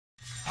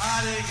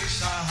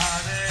Krishna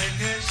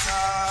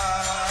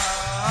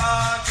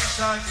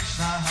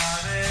Krishna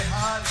Hare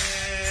Hare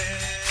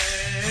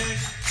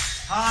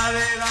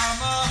Hare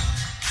Rama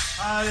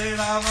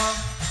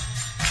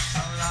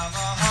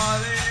Rama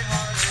Hare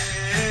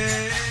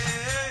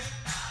Hare.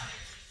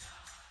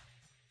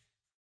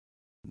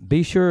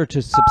 Be sure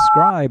to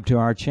subscribe to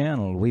our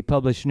channel. We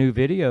publish new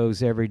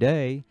videos every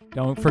day.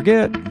 Don't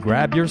forget,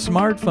 grab your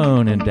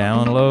smartphone and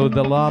download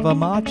the Lava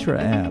Matra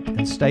app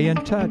and stay in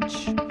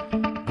touch.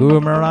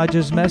 Guru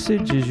Maharaj's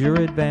message is your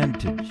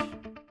advantage.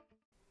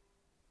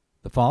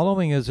 The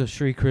following is a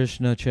Sri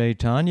Krishna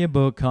Caitanya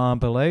book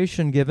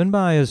compilation given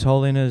by His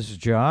Holiness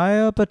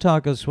Jaya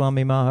Pataka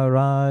Swami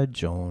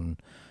Maharaj on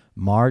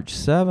March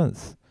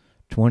 7th,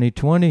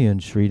 2020 in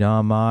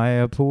Sridham,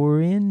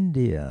 Mayapur,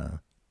 India.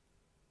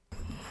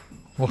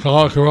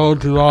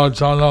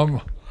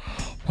 Mukhakaroti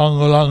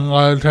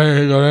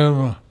Pangalangaite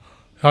Garim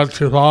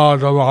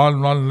Yatchipada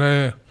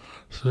Mahanmande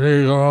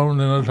Sri Garam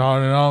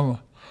Ninatarinam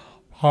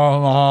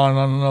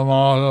Paramahananda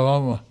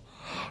Madhavam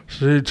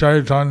Sri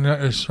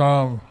Caitanya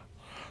Islam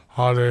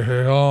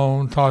Hare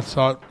Om Tat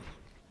Sat.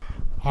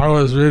 I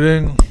was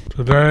reading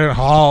today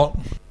how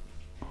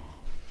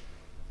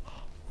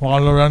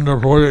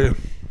Madhavendra Puri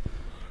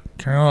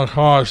came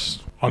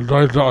across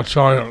Advaita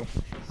Acharya.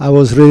 I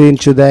was reading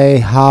today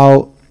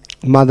how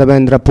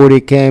Madhavendra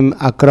Puri came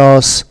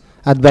across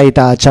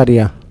Advaita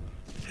Acharya.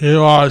 He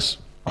was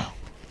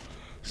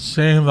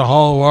seeing the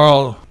whole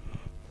world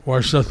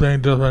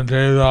worshipping different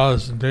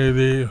devas and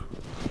devi,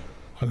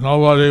 and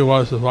nobody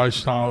was a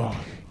Vaishnava.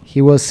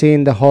 He was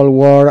seeing the whole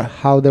world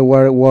how they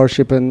were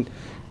worshipping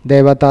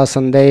devatas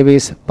and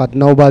devis, but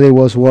nobody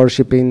was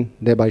worshipping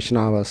the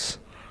Vaishnavas.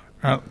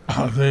 And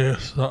the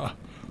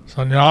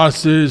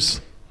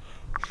sannyasis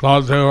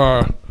thought they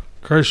were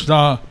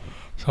Krishna,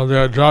 so they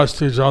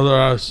addressed each other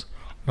as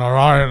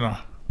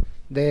Narayana.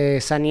 The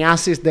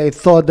sannyasis, they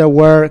thought they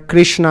were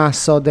Krishna,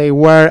 so they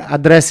were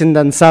addressing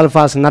themselves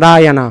as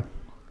Narayana.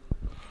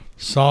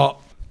 So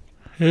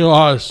he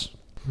was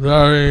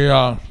very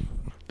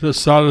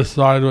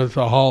dissatisfied with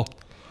the whole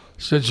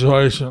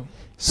situation.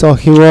 So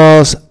he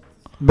was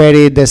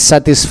very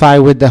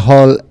dissatisfied with the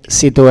whole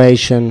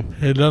situation.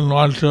 He didn't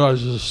want to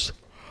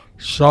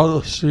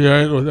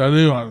associate with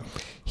anyone.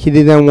 He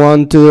didn't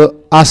want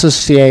to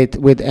associate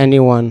with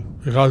anyone.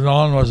 Because no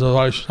one was a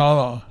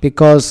Vaishnava.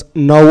 Because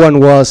no one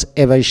was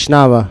a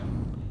Vaishnava.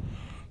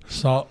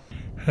 So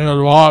he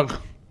would walk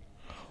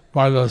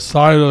by the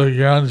side of the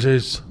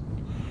Ganges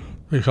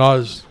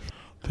because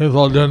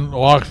people didn't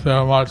walk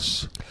there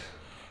much.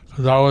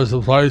 That was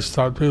the place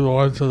that people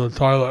went to the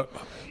toilet.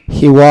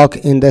 He walked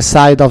in the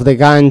side of the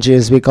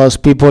Ganges because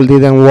people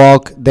didn't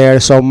walk there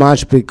so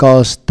much,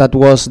 because that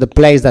was the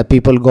place that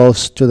people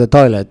goes to the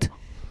toilet.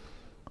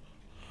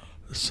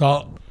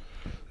 So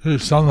he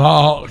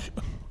somehow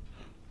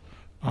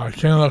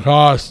came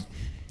across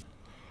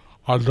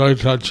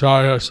Advaita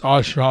Acharya's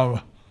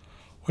ashram,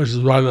 which is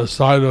by the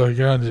side of the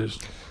Ganges.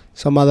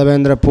 So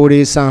Madhavendra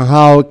Puri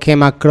somehow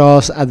came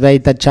across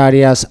Advaita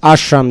Acharya's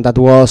ashram that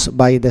was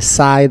by the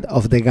side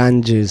of the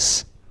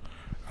Ganges.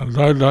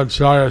 Advaita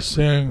Acharya,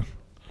 seeing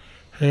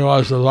he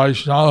was a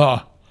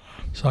Vaishnava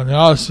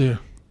sannyasi,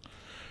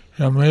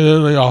 he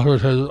immediately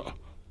offered his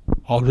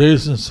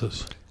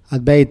obeisances.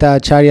 Advaita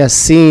Acharya,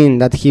 seeing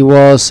that he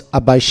was a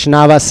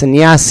Vaishnava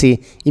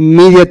sannyasi,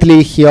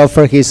 immediately he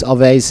offered his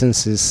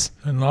obeisances.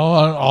 And no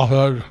one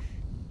offered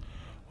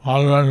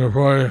Madhavendra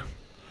Puri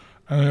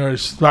any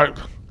respect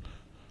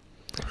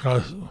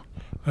because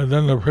they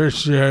didn't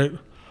appreciate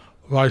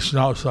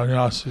Vaishnava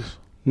sannyasis.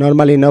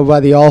 Normally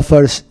nobody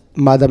offers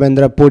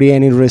Madhavendra Puri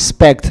any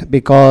respect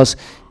because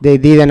they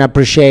didn't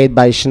appreciate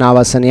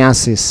Vaishnava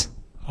sannyasis.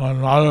 When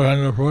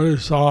Madhavendra Puri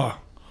saw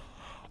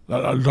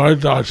that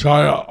Advaita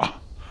Acharya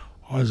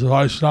was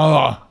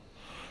Vaishnava,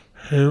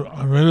 he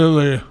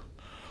immediately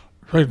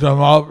picked him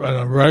up and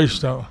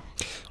embraced him.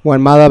 When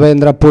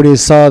Madhavendra Puri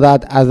saw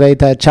that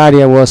Advaita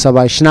Acharya was a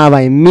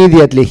Vaishnava,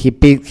 immediately he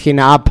picked him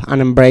up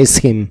and embraced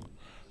him.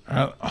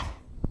 And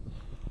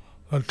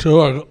the two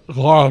are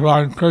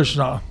glorifying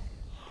Krishna.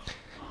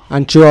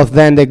 And two of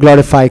them, they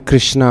glorified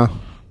Krishna.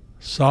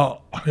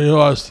 So he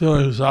was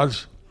feeling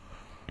such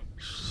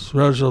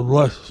spiritual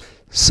bliss.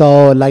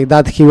 So like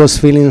that he was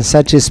feeling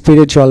such a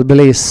spiritual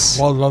bliss.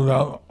 Both of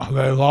them,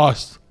 they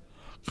lost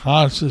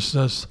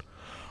consciousness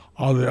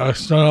of the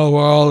external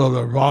world, of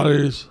their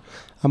bodies.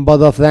 And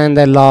both of them,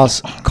 they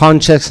lost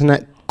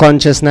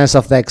consciousness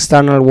of the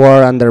external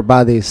world and their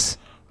bodies.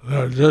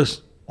 They're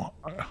just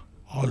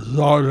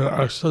absorbed in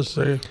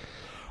ecstasy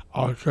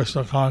of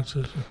Krishna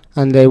consciousness.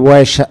 And they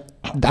were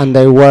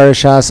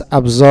just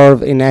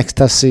absorbed in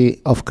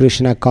ecstasy of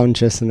Krishna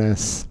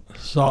consciousness.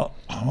 So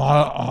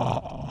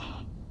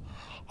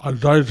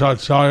Advaita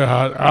Acharya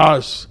had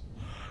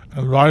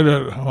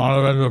invited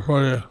Mahaprabhu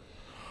Puri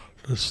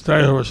to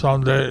stay for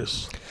some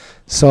days.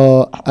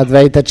 So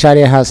Advaita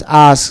Acharya has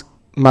asked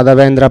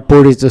Madhavendra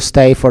Puri to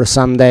stay for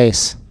some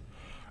days.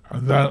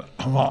 And then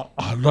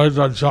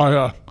Advaita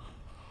Acharya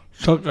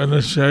took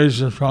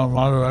initiation from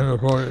Mahaprabhu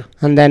Puri.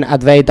 And then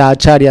Advaita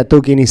Acharya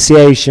took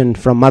initiation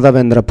from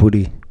Madhavendra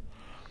Puri.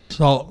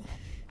 So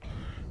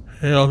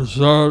he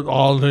observed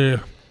all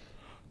the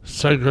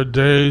sacred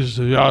days,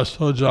 the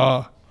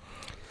Vyasa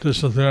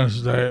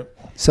disappearance day.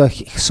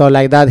 So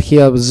like that he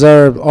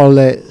observed all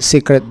the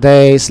secret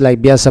days like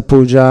Vyasa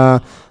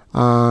Puja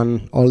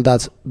and all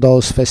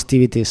those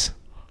festivities.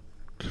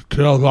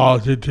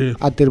 Tirabhavati.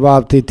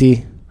 Atirbhav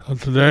Titi. And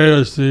today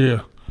is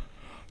the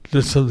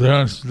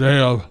disappearance day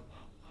of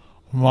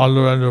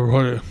Madhavendra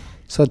Puri.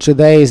 So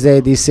today is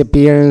the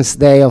disappearance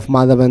day of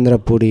Madhavendra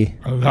Puri.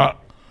 And that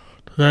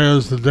today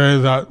is the day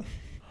that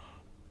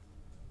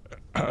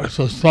it's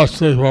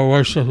especially for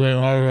worshiping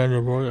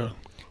Madhavendra Puri.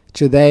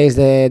 Today is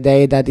the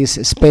day that is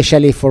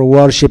especially for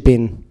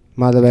worshipping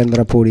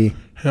Madhavendra Puri.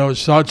 He was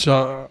such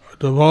a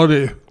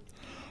devotee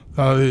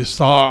that he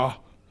saw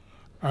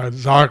a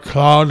dark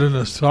cloud in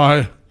the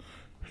sky,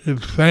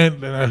 he'd faint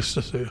in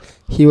ecstasy.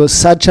 He was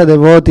such a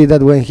devotee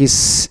that when he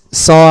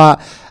saw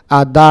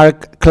a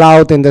dark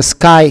cloud in the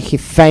sky, he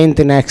fainted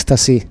in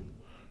ecstasy.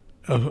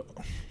 If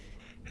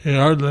he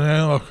heard the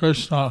name of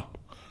Krishna,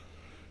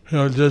 he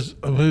would just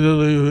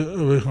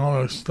immediately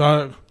become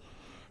ecstatic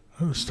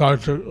and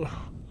start to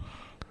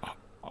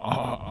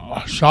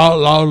shout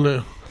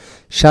loudly.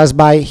 Just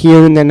by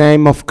hearing the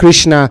name of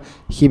Krishna,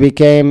 he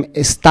became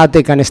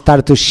ecstatic and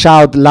started to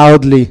shout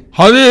loudly.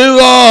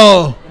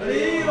 Haribo!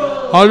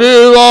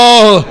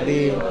 Haribo!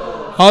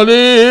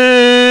 Haribo!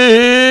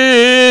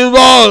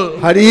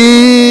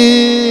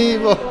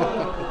 Haribo!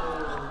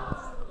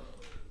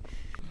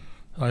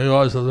 He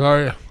was a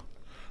very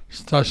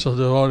special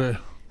devotee.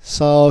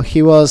 So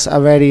he was a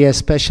very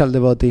special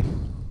devotee.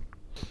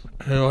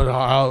 He would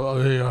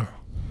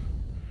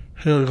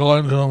go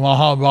into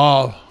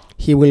Mahaprabhu.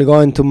 He will go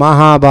into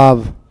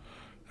Mahabhav,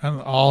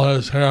 And all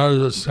his hairs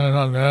would stand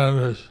on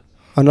end.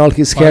 and all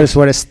his hairs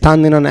were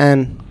standing on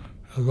end.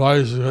 His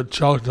voice would get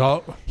choked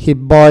up. His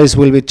voice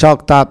will be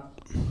choked up.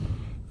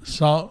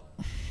 So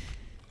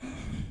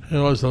he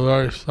was a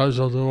very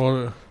special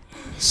devotee.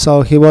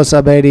 So he was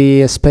a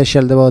very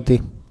special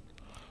devotee.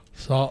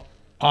 So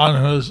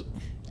on his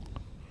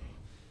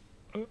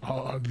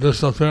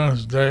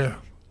disappearance day,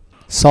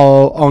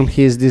 So on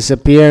his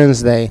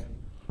disappearance day,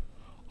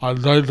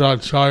 Advaita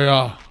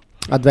Acharya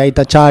Advaita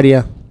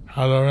Acharya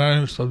had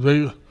arranged a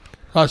big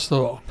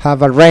festival.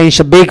 have arranged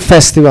a big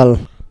festival.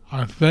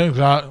 I think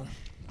that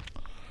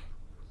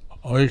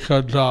we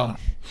could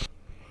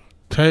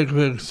take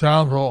the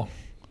example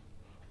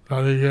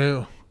that he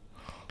gave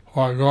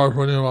for Gaura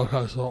Purnima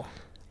festival.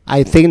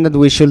 I think that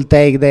we should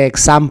take the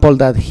example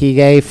that he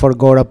gave for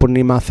Gaura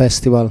Purnima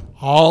festival.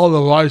 All the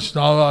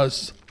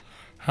Vaishnavas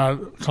had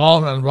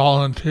come and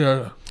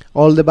volunteered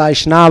All the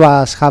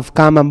Vaishnavas have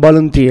come and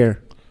volunteered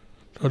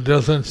for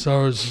different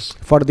services.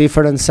 for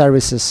different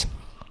services.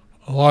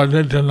 Lord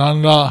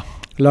Nityananda,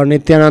 Lord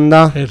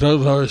Nityananda, he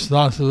took the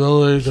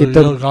responsibility He to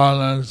took- give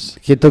garlands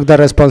he took the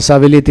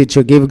responsibility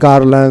to give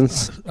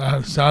garlands,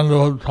 and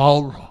sandalwood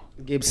pulp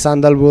give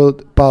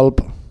sandalwood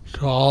pulp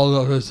to all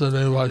the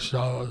visiting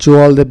Vaishnavas. to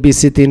all the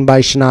visiting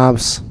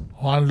Vaishnavas.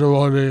 One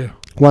devotee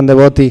One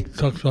devotee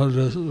took the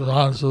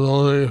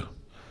responsibility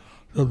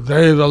to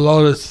bathe the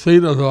lotus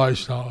feet of the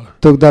Vaishnavas.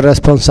 took the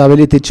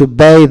responsibility to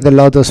bathe the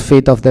lotus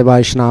feet of the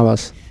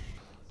Vaishnavas.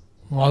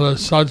 Mother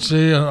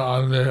Sachi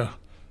and the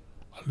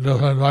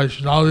different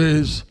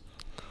Vaishnavis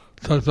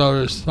took the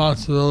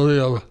responsibility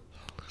of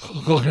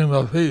cooking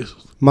the feast.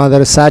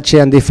 Mother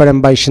Sachi and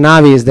different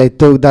Vaishnavis, they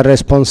took the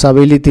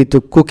responsibility to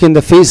cook in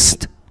the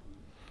feast.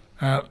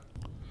 And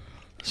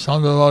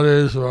some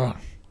devotees were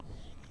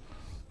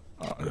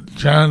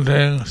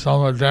chanting,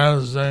 some were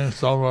dancing,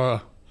 some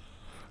were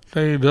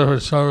taking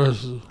different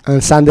services.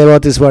 And some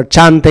devotees were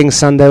chanting,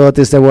 some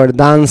devotees they were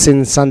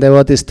dancing, some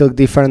devotees took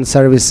different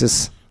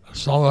services.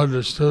 Some were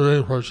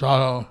distributing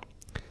prasadam.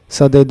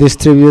 So they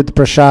distribute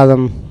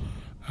prasadam.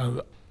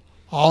 And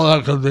all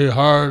that could be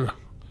heard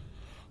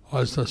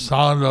was the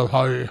sound of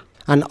Hari.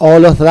 And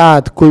all of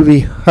that could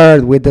be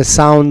heard with the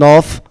sound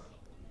of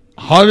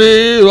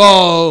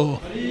Haribo!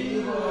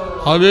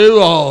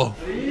 Haribo!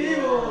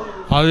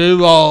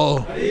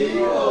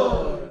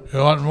 Haribo! You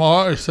want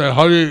more? You say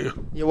Hari.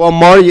 You want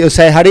more? You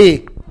say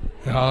Hari.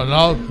 You have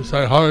enough? You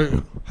say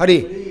Hari.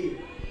 Hari.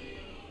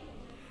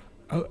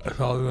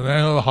 So the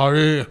name of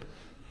Hari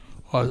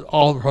was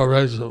all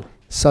pervasive.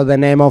 So the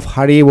name of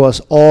Hari was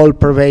all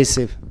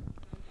pervasive.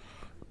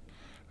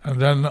 And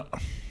then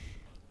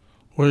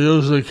we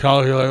usually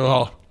calculate,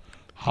 well,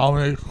 how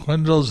many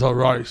quintals of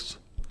rice?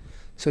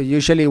 So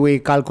usually we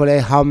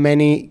calculate how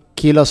many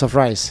kilos of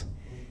rice.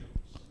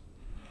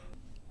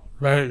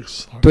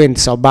 Bags.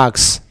 Twins or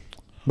bags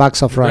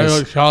of They rice.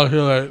 would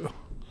calculate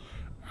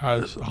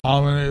as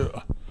how many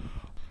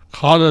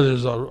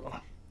cottages of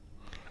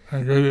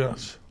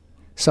ingredients.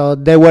 So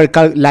they were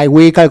like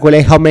we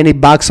calculate how many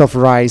bags of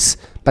rice,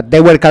 but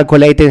they were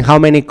calculating how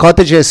many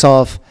cottages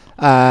of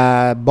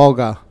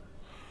boga.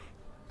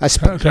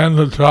 10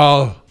 to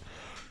 12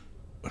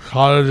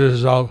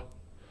 cottages of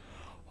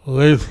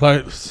leaf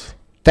plates.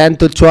 10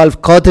 to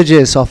 12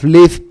 cottages of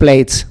leaf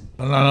plates.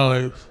 banana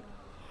leaves.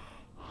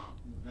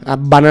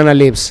 Banana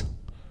leaves.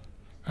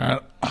 And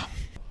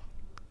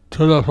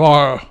to the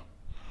four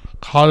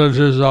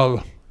cottages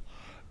of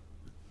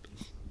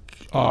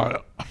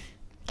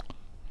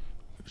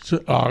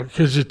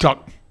Kishitak.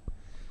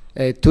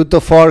 2 to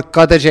 4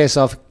 cottages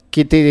of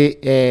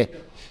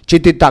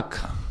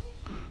Chititak.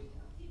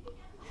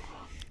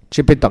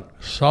 Chipitak.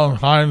 Some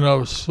kind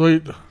of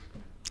sweet.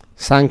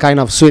 Some kind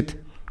of sweet.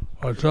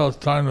 We're still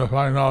trying to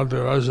find out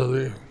the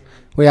recipe.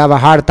 We have a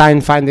hard time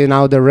finding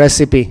out the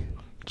recipe.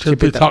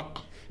 Chipitak.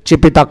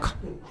 Chipitak.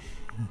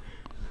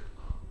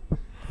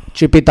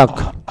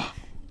 Chipitak.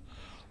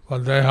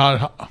 But they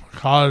had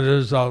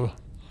cottages of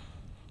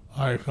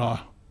like 2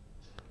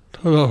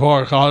 to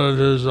 4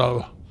 cottages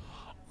of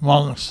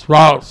monk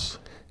sprouts.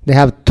 They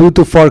have 2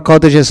 to 4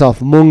 cottages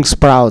of mung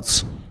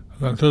sprouts. And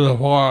then 2 to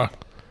 4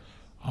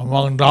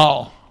 mung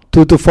dal.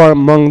 2 to 4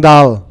 mung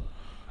dal.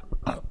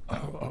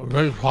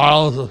 Big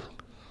piles of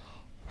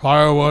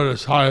firewood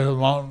as high as a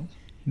mountain.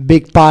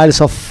 Big piles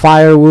of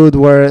firewood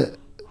were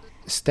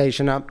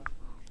stationed up.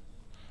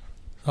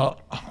 So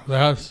they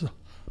had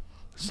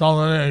so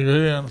many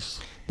ingredients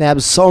They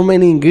have so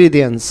many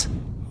ingredients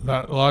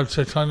that Lord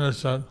Caitanya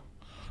said,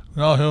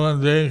 no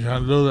human being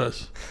can do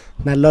this.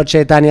 that Lord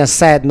Chaitanya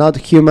said not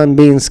human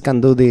beings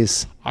can do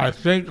this. I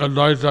think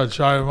Advaita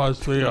Acharya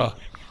must be a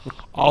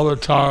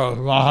avatar of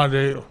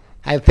Mahadev.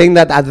 I think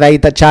that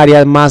Advaita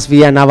Acharya must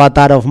be an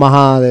avatar of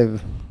Mahadev.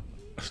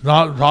 It's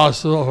not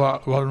possible,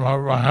 but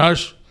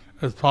Mahesh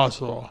is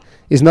possible.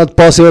 It's not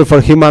possible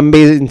for human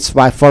beings,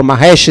 but for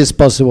Mahesh is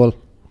possible.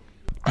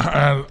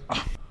 And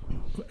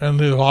in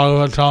the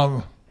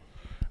Bhagavatam,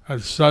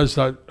 it says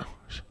that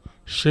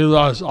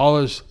Srivasa is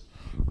always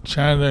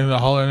chanting the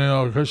holy name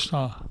of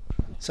Krishna.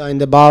 So in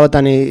the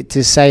Bhagavatam it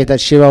is said that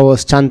Shiva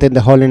was chanting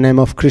the holy name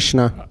of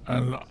Krishna.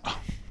 And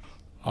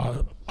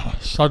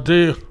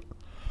Sati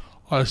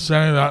was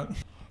saying that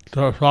to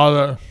her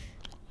father,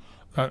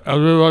 that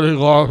everybody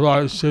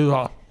glorifies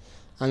Shiva.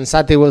 And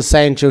Sati was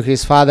saying to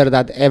his father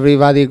that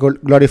everybody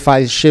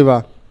glorifies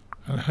Shiva.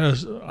 And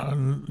his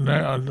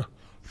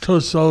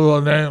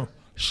two-syllable name,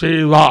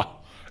 Shiva,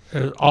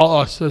 is all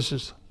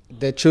auspicious.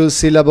 The 2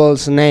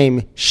 syllables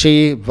name,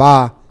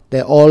 Shiva,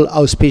 they're all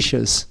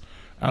auspicious.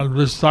 And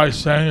besides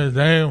saying his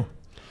name,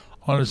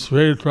 one is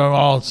freed from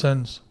all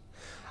sins.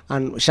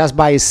 And just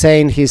by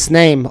saying his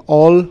name,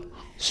 all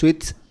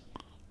sweet.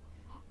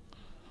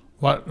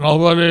 But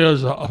nobody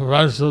is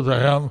offensive to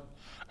him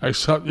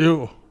except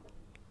you.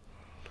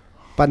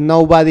 But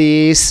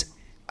nobody is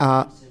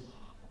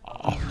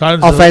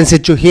Offensive.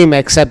 offensive to him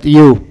except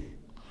you.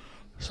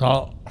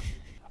 So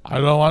I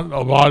don't want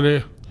a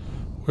body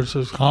which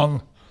has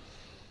come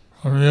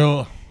from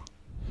you,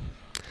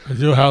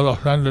 because you have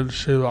offended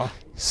Shiva.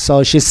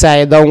 So she said,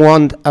 I don't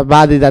want a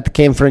body that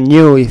came from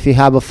you if you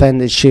have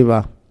offended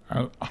Shiva.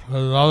 And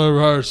there's another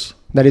verse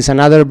There is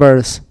another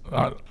verse,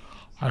 that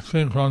I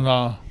think from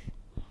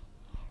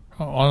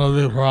one of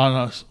the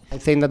Puranas I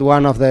think that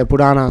one of the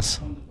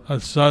Puranas,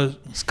 that says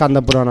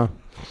Skanda Purana,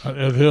 that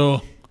if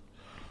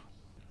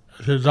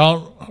you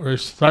don't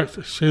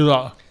respect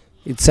Shiva,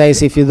 it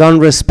says if you don't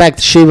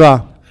respect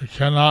Shiva, you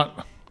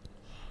cannot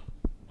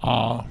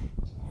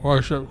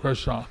worship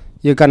Krishna,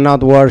 you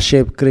cannot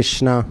worship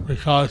Krishna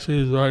because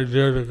he's very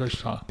dear to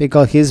Krishna.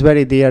 because he's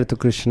very dear to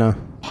Krishna.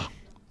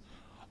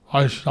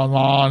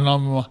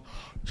 Vaishnavanam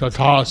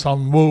Jatha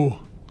Sambhu.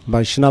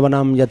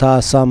 Vaishnavanam Yatha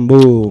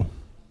Sambhu.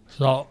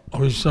 So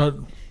we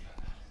should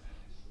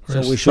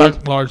So we respect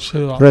should Lord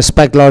Shiva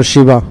Respect Lord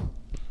Shiva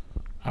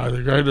as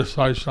the greatest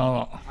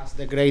Vaishnava. as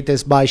the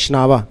greatest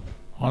Vaishnava.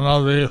 One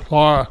of the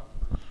 4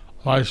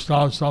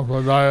 Vaishnava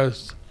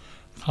Sampradayas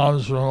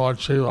comes from Lord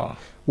Shiva.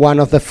 One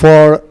of the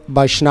 4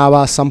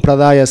 Vaishnava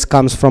Sampradayas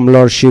comes from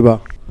Lord Shiva.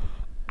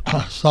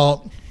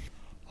 So,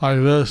 like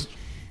this,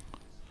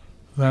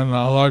 then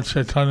Lord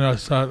Caitanya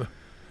said,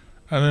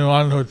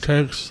 anyone who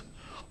takes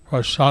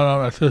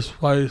prasadam at this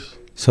place,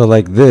 So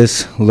like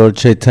this, Lord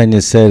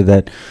Chaitanya said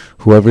that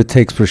whoever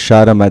takes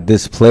prasadam at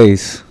this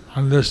place,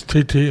 on this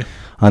titi,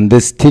 on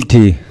this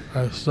titi,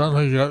 I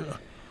certainly get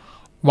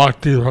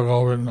bhakti for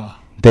Govinda.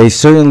 they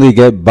certainly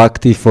get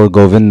bhakti for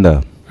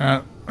Govinda.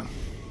 And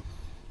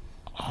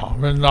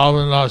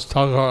Vrindavan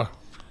Thakur,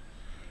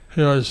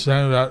 he was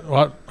saying that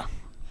what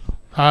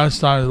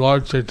pastimes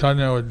Lord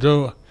Chaitanya would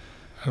do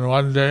in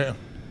one day.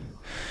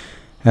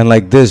 And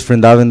like this,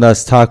 Vrindavan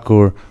Das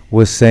Thakur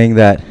was saying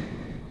that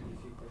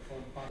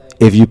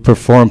if you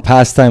perform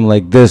pastime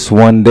like this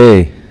one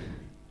day,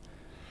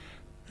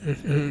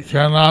 It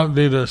cannot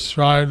be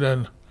described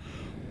in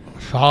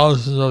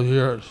thousands of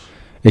years.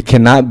 it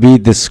cannot be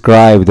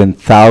described in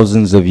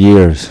thousands of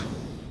years.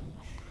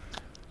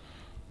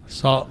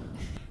 So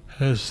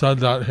he said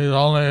that he's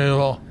only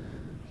able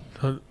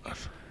to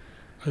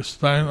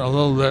explain a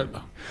little bit,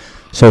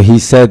 So he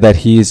said that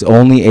he is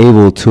only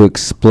able to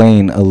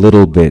explain a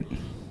little bit.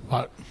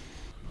 but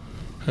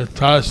his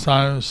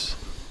pastimes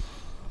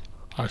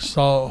are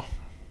so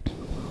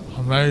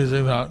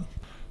amazing that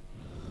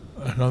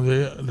can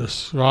be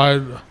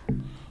described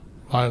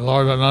by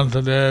Lord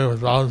Anantadev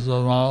with thousands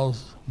of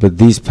mouths. But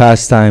these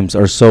pastimes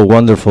are so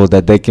wonderful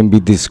that they can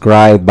be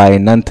described by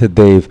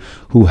Anantadev,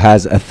 who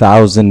has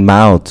 1,000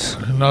 mouths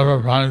It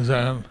never finds an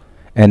end.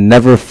 and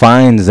never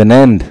finds an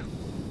end.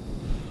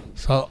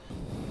 So,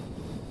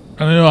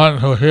 anyone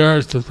who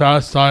hears the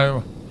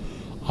pastime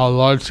of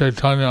Lord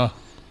Caitanya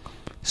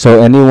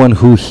So anyone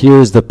who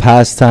hears the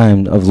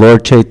pastime of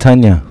Lord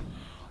Caitanya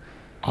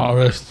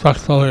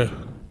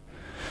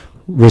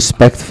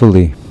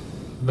respectfully,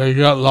 they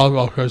get love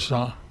of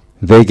Krishna.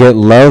 they get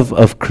love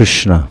of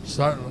Krishna.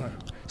 Certainly.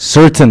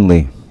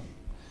 Certainly.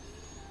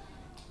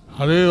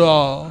 Hariva,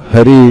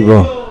 Haribo.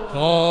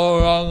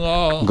 Gauranga,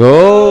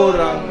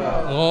 Gauranga.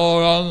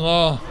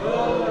 Gauranga,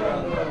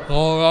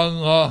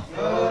 Gauranga.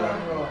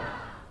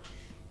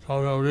 So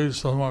we'll read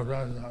some more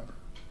pastimes.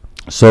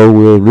 So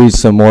we'll read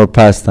some more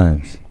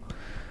pastimes.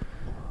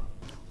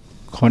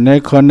 ক্ষণে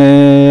ক্ষণে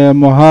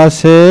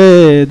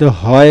মহাসেদ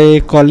হয়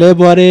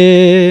কলেবরে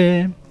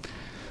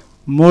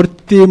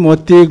মূর্তি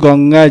মতি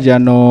গঙ্গা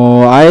যেন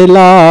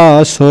আইলা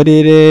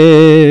শরীরে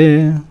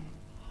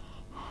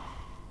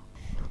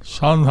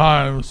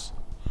Sometimes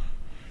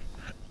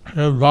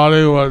his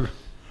body would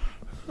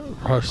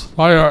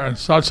perspire in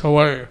such a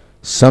way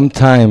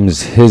Sometimes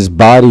his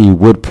body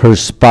would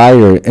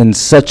perspire in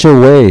such a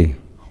way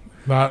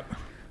that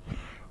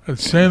it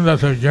seemed that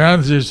the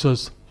Ganges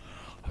was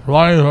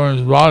flowing from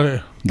his body.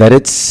 that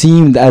it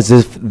seemed as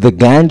if the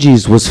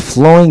Ganges was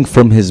flowing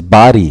from his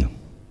body.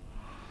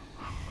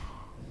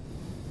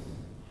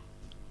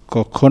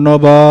 কখনো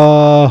বা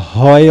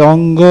হয়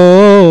অঙ্গ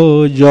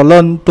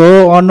জ্বলন্ত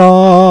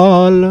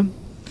অনল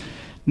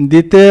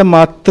দিতে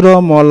মাত্র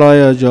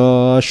মলয়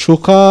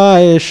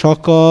শুকায়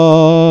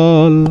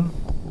সকল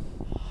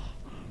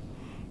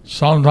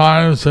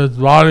Sometimes his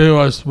body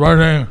was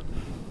burning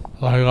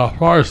like a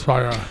forest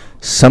fire.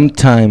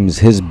 Sometimes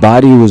his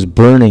body was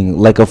burning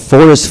like a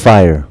forest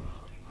fire.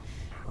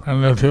 And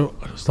if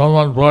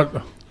someone put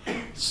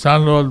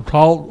sandalwood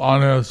pulp on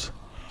his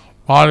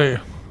body,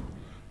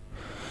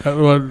 it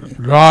would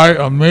dry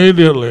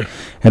immediately.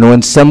 And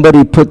when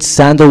somebody put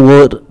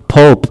sandalwood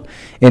pulp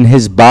in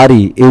his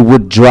body, it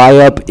would dry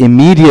up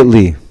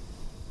immediately.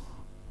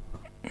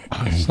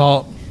 So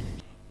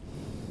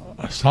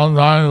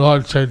sometimes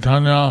Lord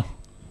Caitanya,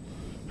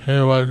 he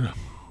would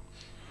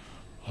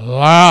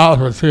laugh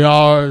for 3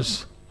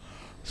 hours.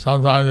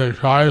 Sometimes he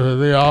cried for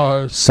 3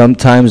 hours.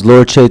 Sometimes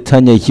Lord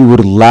Caitanya, he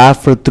would laugh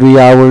for 3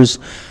 hours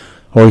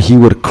or he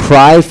would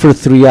cry for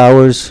 3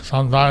 hours.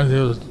 Sometimes he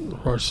would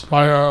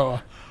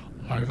perspire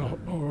like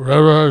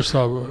rivers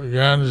of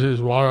Ganges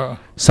water.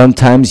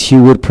 Sometimes he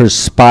would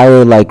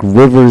perspire like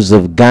rivers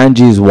of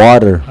Ganges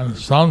water. And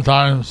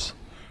sometimes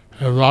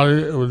his body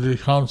would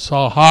become so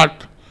hot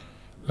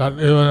that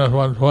even if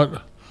one put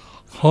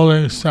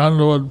cooling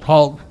sandalwood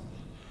pulp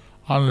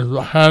on his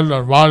head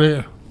or body,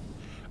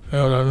 it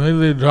would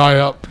immediately dry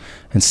up.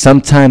 And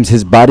sometimes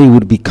his body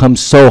would become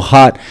so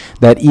hot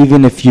that even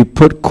if you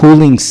put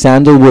cooling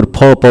sandalwood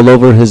pulp all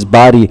over his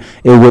body,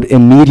 it would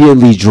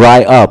immediately dry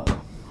up.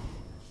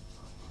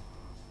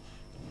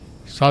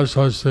 Such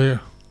was the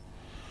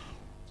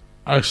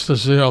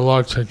ecstasy of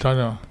Lord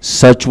Caitanya.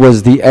 Such was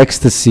the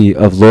ecstasy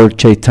of Lord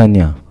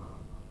Caitanya.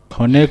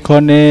 ক্ষণে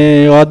ক্ষণে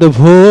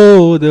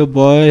অদ্ভুত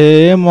বয়ে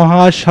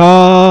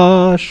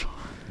মহাশ্বাস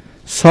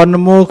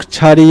সন্মুখ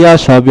ছাড়িয়া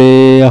সবে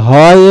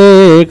হয়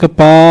এক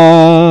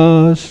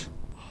পাশ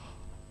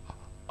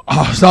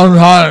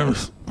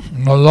Sometimes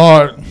the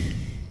Lord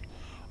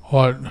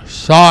would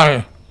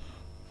sigh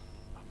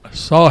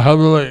so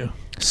heavily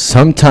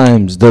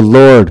Sometimes the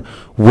Lord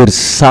would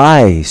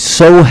sigh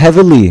so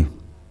heavily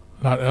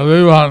that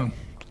everyone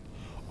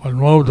would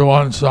move to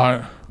one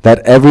side that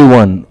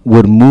everyone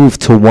would move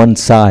to one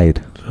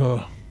side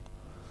to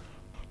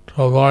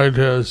avoid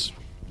his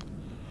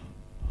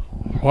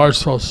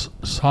forceful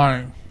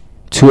sighing.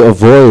 to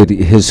avoid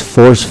his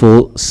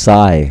forceful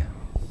sighing.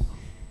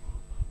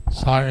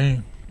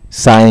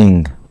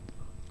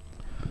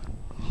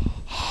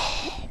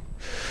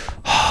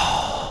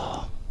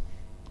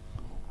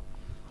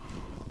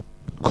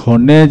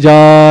 ক্ষণে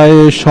যায়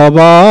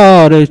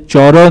সবার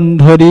চরণ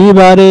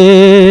ধরিবারে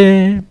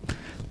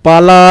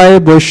পালায়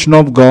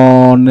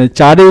বৈষ্ণবগণ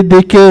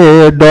চারিদিকে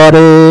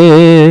ডরে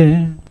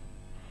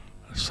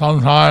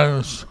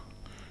Sometimes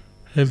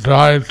he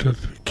tried to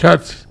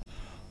catch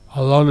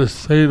a lotus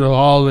feet of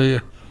all the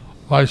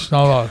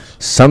Vaishnavas.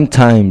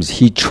 Sometimes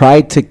he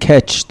tried to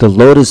catch the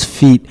lotus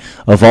feet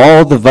of all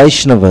the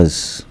Vaishnavas,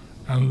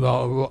 And the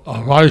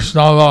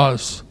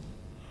Vaishnavas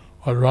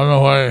would run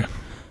away.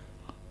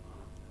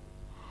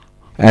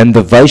 and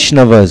the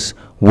Vaishnavas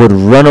would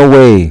run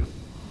away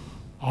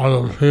Out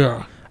of fear.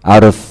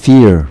 out of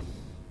fear.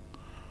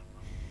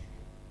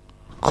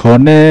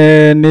 ক্ষণে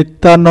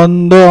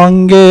নিত্যানন্দ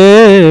অঙ্গে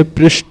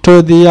পৃষ্ঠ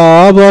দিয়া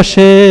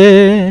বসে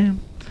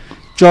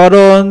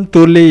চরণ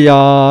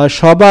তুলিয়া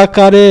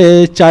সবাকারে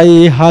চাই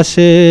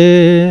হাসে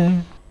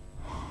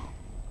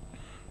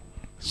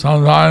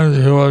Sometimes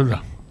he would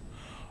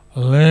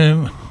lean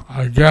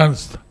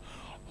against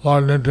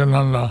Lord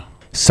Nityananda,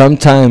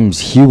 Sometimes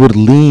he would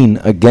lean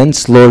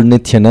against Lord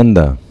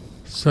Nityananda,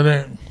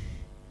 sitting,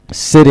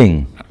 sitting,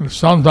 And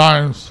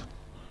sometimes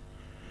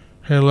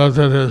he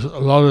lifted his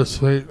lotus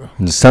feet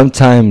And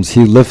sometimes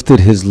he lifted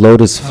his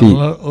lotus and feet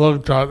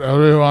looked at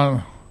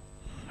everyone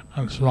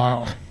and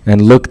smiled. and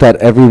looked at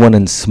everyone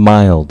and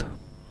smiled.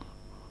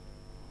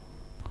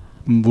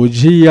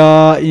 বুঝিয়া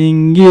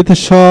ইঙ্গিত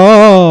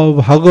সব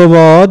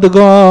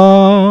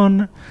ভাগবতগণ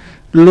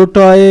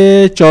লুটায়ে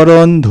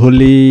চরণ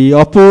ধুলি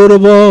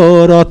অপূর্ব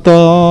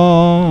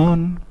Ratan.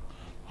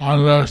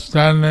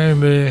 Understanding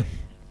the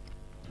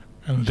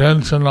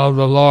intention of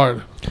the Lord,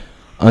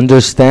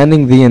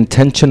 Understanding the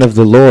intention of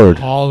the Lord,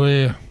 all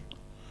the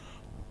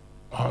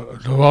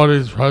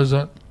devotees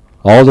present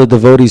all the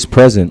devotees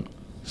present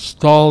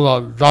stole the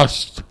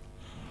dust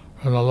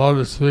from the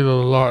lotus feet of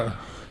the Lord,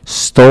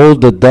 stole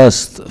the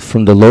dust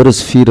from the lotus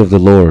feet of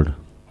the Lord,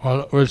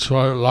 which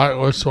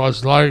was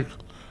like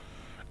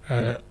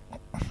an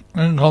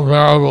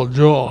incomparable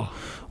jewel.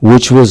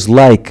 which was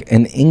like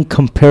an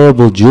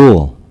incomparable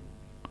jewel.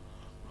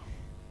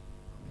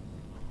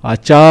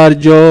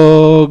 আচার্য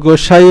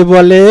গোসাই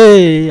বলে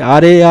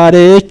আরে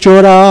আরে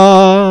চোরা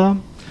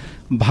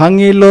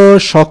ভাঙিল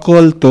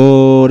সকল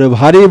তোর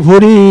ভারী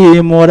ভুরি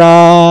মোরা।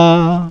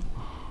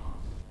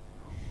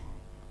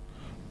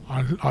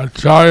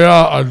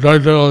 Acharya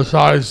Advaita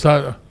Gosai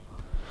said,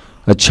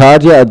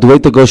 Acharya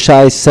Advaita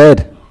Gosai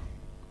said,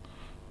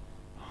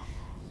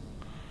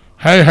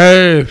 "Hey,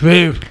 hey,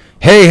 thief,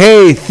 "Hey,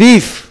 hey,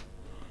 thief!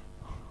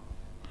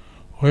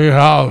 we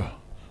have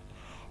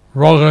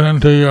broken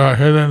into your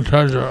hidden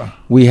treasure,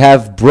 We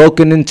have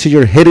broken into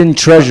your hidden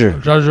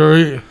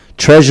treasury."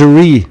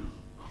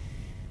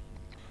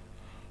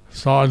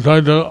 So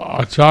Advaita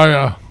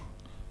Acharya,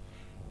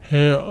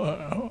 he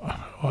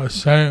was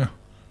saying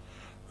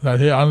that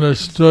he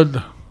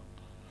understood,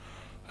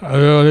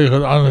 everybody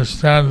could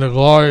understand the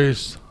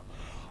glories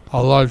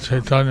of Lord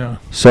Caitanya.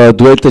 So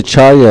Advaita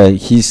Acharya,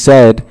 he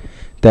said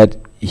that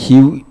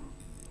he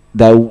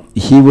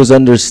was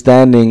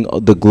understanding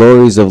the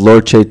glories of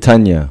Lord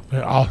Caitanya,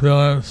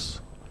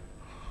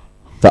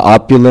 The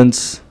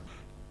opulence,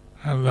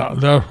 and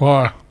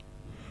therefore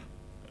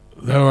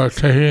they were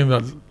taking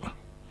the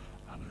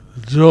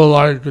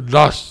jewel-like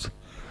dust.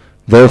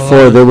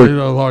 Therefore of they the were feet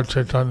of Lord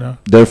Caitanya.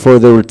 Therefore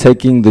they were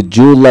taking the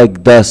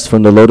jewel-like dust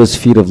from the lotus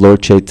feet of Lord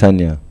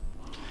Caitanya.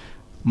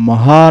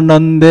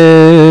 মহানন্দে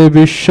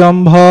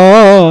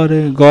Bishwambhar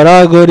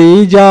গড়াগড়ি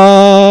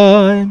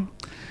যায়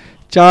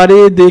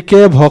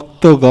চারিদিকে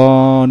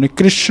ভক্তগণ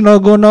কৃষ্ণ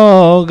গুণ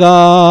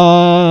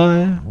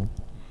গায়।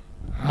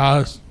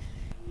 As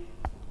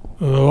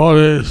the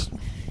devotees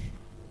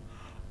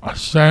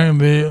sang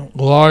the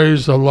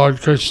glories of Lord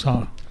Krishna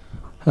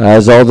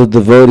As all the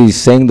devotees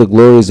sang the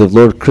glories of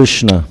Lord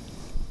Krishna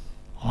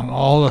on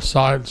all the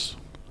sides,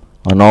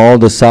 on all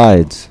the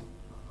sides,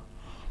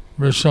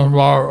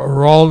 Vishwambar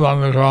rolled on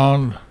the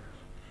ground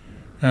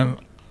in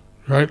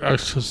great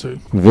ecstasy.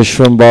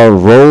 Vishwambar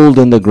rolled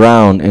in the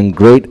ground in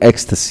great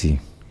ecstasy.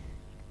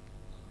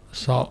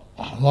 So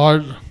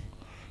Lord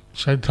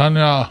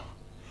Caitanya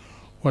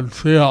would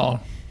feel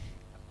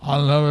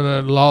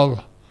unlimited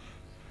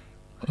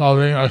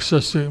loving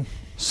ecstasy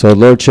So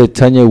Lord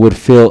Caitanya would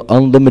feel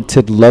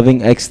unlimited loving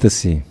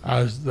ecstasy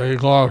as they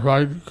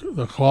glorified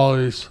the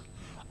qualities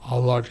of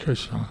Lord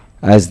Krishna.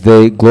 as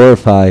they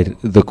glorified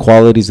the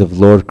qualities of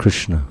Lord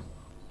Krishna.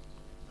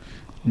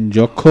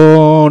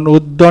 যখন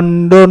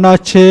উদ্দণ্ড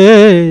নাচে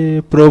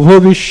প্রভু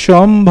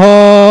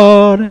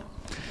বিশ্বম্ভর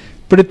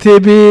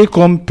পৃথিবী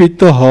কম্পিত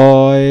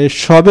হয়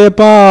সবে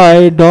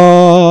পায়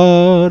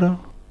ডর।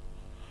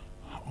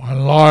 When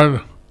Lord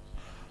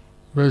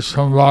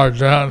Vishwambar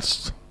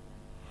danced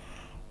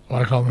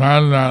like a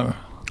madman,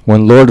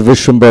 When Lord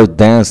Vishwambar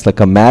danced like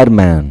a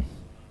madman,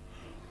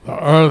 the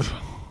earth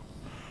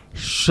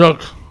shook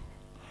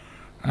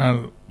and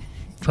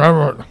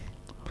tremored.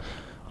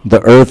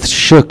 the earth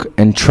shook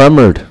and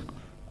tremored.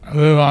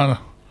 Everyone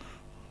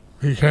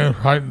became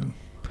frightened.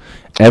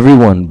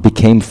 Everyone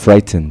became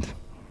frightened.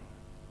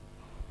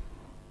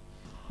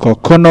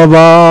 কখনো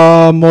বা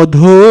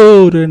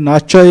মধুর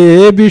নাচয়ে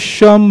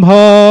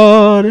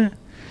বিশ্বম্ভর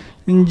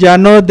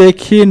যেন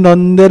দেখি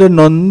নন্দের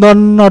নন্দন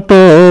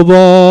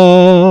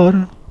Natwar.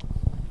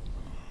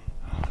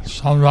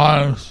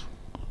 Sometimes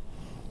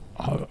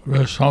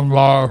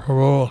Vishwambar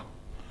Prabhu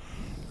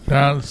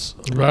danced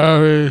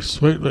very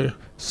sweetly.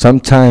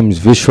 Sometimes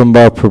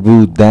Vishwambar Prabhu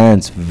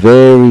danced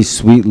very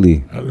sweetly.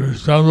 It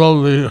resembled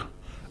the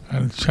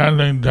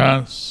enchanting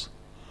dance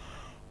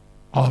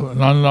of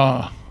Nanda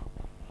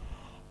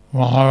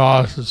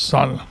Maharaj's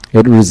son,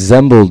 It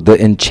resembled the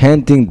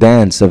enchanting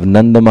dance of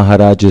Nanda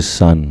Maharaj's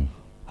son,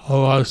 who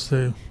was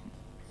the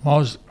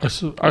most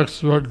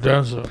expert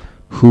dancer.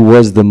 who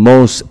was the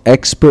most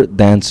expert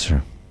dancer.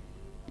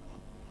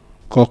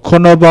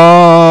 কখনো বা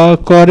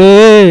করে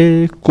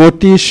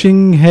কোটি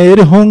সিংহের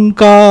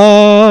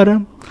হুঙ্কার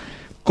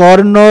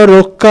কর্ণ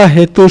রক্ষা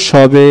হেতু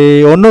সবে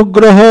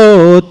অনুগ্রহ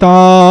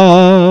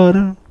তার।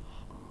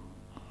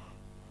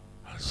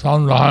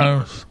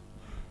 Sometimes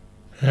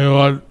he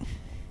would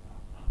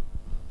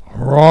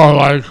roar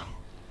like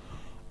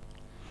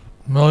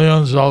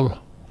millions of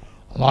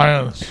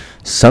lions.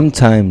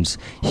 Sometimes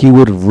he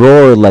would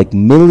roar like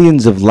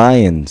millions of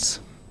lions.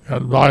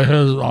 Yet by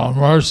his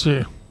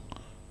mercy,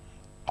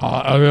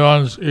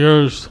 everyone's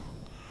ears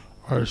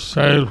were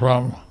saved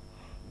from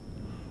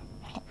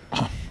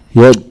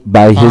Yet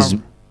by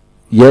harm.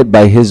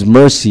 his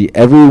mercy,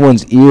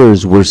 everyone's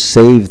ears were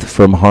saved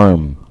from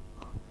harm.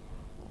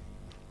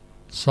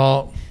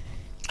 So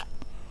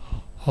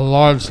the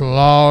Lord's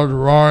loud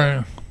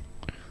roaring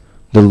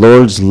The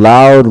Lord's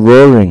loud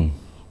roaring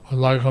was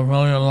like a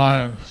million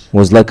lions.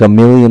 was like a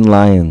million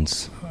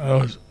lions.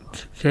 It was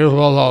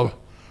capable of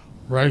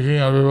breaking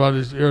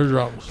everybody's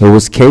eardrums. It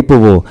was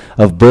capable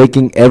of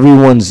breaking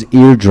everyone's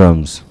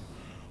eardrums.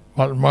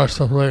 But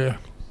mercifully,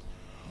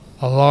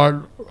 the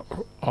Lord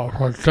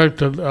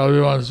protected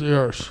everyone's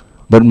ears.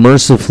 But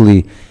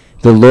mercifully,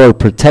 the Lord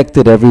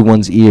protected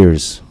everyone's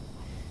ears.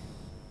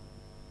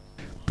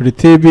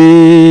 পৃথিবী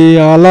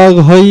আলাগ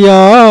হইয়া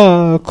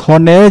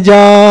ক্ষণে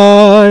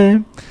যায়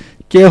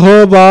কেহ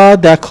বা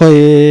দেখে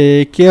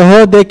কেহ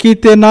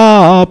দেখিতে না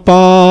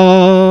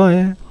পায়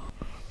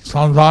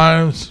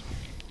Sometimes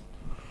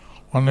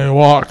when he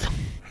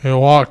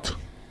walked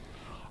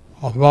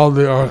above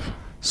the earth.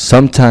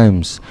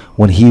 Sometimes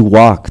when he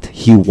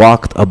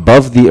walked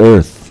above the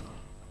earth.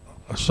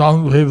 Some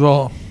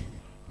people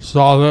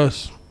saw this,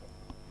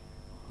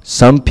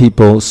 Some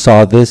people saw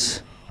this,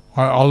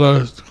 while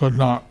others could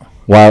not.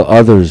 while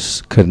others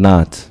could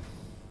not.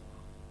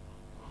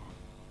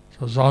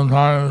 So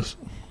sometimes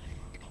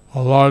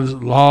the Lord's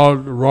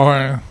loud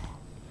roaring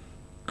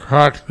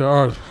cracked the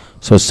earth.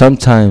 So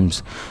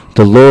sometimes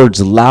the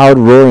Lord's loud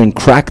roaring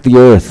cracked the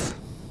earth.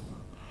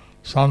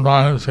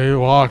 Sometimes he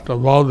walked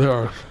above the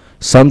earth.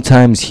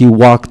 Sometimes he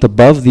walked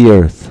above the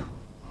earth.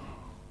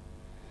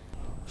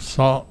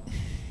 So,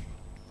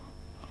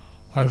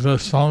 like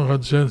this, some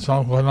could see,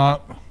 some could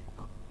not.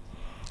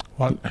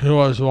 But he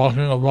was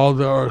walking above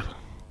the earth.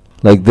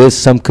 Like this,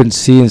 some could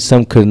see and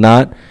some could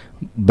not,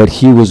 but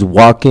he was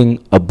walking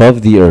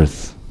above the earth.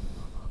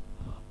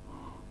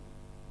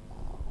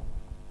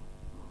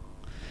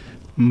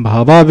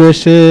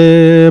 ভাবাবেশে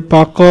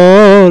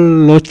পাকল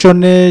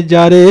লোচনে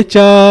যারে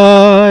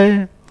চায়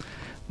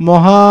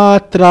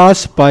মহাত্রাস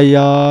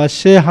পাইয়া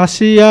সে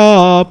হাসিয়া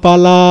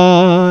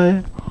পালায়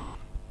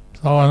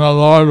So when the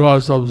Lord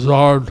was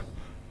absorbed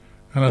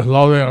in his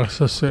loving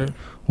ecstasy,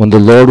 When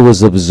the Lord was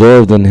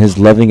absorbed in his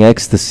loving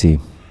ecstasy,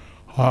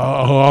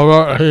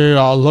 whoever he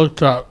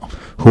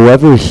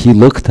whoever he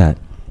looked at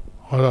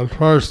would at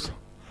first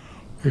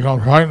become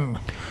frightened.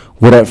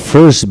 would at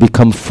first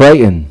become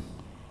frightened.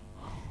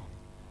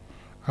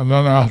 And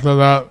then after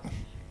that,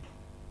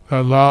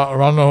 they'd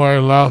run away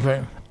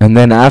laughing. And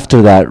then after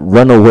that,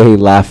 run away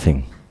laughing.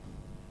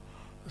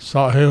 So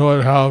he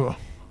would have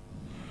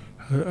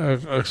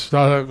an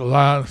ecstatic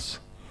glance.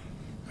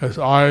 His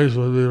eyes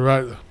would be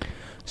red.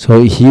 So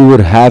he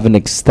would have an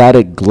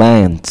ecstatic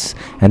glance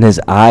and his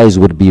eyes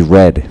would be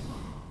red.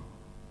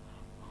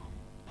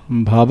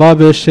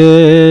 ভাবাবেশে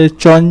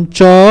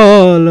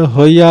চঞ্চল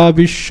হইয়া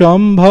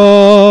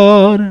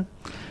বিশ্বম্ভর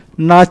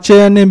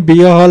নাচেন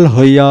বিহল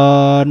হইয়া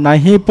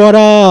নাহি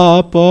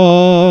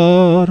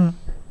পরাপর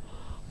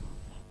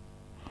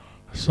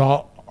So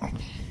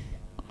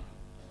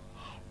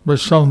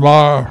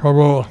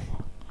Mahaprabhu,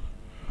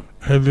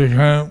 he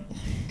became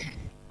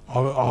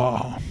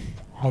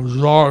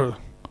absorbed,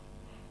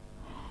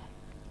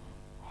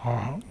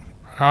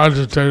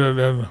 agitated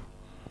in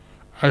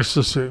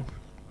ecstasy.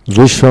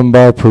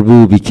 Vishwambar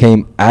Prabhu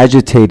became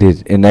agitated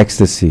in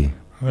ecstasy.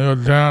 And he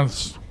would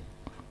dance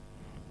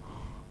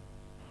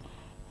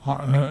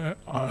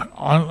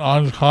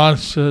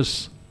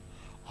unconscious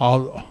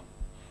of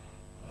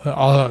the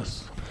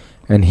others.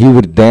 And he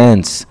would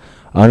dance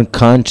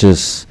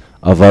unconscious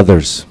of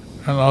others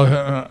And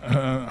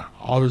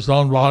of his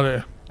own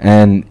body.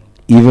 and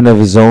even of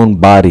his own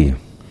body.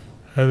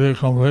 He'd be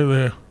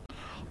completely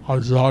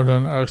absorbed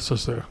in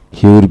ecstasy.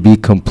 He would be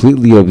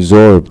completely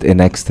absorbed in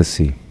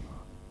ecstasy.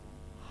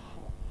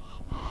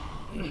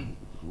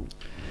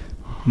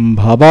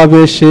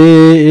 ভাবাবেশে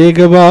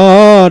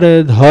একবার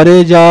ধরে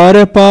যার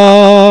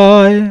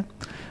পায়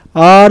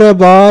আর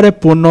বার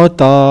পুনঃ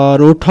তার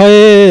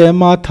উঠায়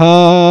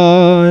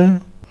মাথায়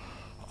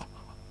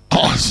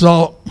So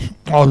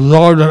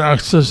absorbed in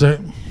ecstasy,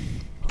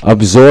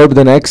 Absorbed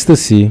in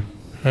ecstasy,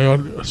 he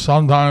would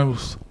sometimes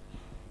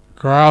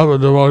grab a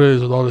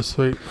devotee's lotus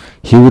feet.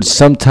 he would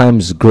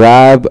sometimes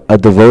grab a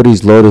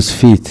devotee's lotus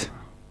feet.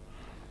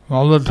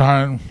 Another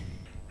time,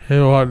 he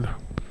would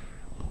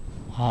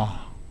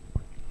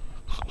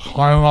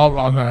climb up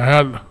on the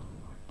head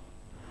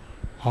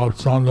of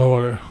some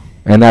devotee.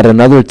 And at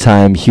another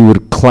time, he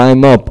would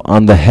climb up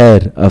on the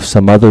head of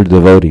some other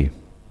devotee.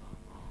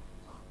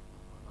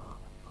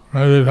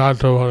 Maybe that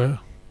devotee.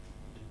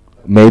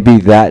 Maybe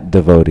that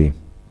devotee.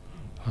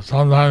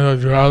 Sometimes he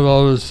would grab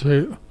all his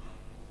feet.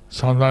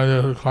 Sometimes he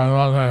would climb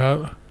on the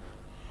head.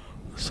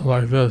 So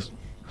like this.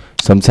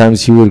 Sometimes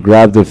he would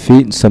grab the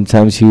feet,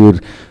 sometimes he would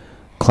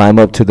climb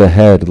up to the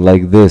head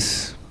like this.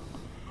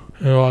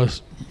 He was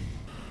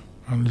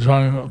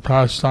enjoying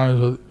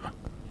pastimes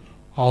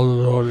all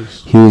the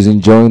devotees. He was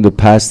enjoying the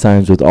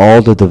pastimes with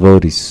all the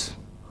devotees.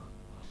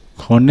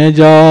 ক্ষণে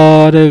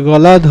যার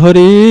গলা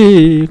ধরি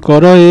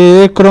করয়ে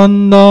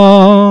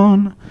ক্রন্দন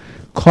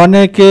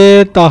ক্ষণেকে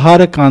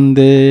তাহার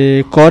কান্দে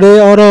করে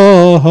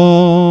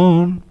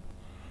অরহন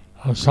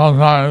And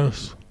sometimes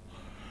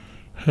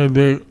he'd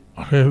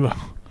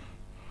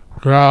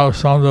grab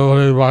some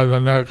devotee by the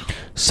neck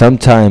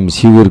Sometimes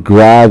he would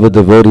grab a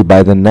devotee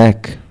by the neck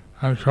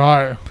and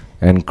cry.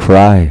 and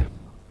cry.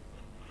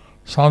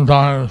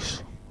 Sometimes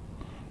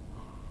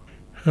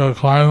he would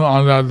climb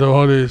on that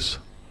devotee's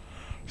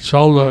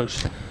shoulders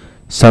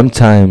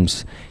Sometimes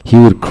he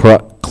would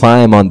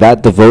climb on that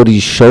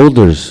devotee's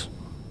shoulders.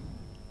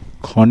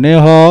 ক্ষণে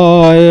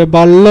হয়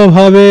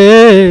বাল্যভাবে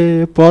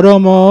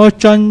পরম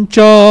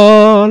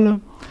চঞ্চল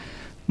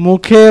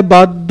মুখে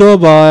বাদ্য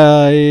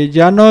বায়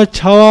যেন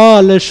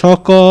ছাওয়াল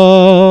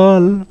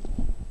সকল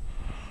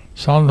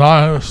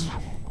Sometimes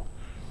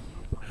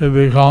he'd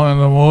become in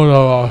the mood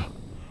of a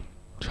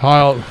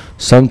child,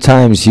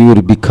 Sometimes he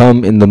would become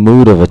in the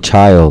mood of a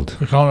child,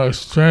 become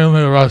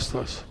extremely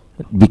restless,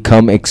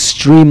 become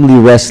extremely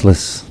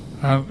restless,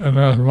 and in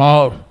his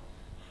mouth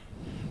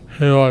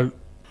he would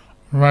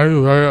make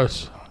various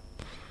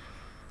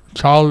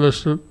childish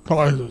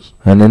noises.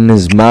 and in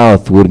his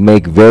mouth would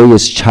make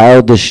various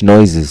childish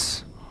noises.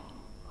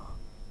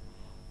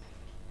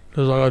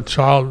 Just like a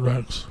child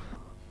makes.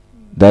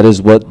 That is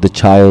what the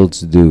childs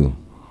do.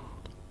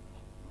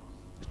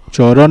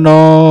 চরণ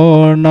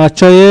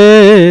নাচয়ে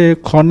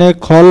ক্ষণে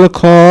খল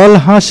খল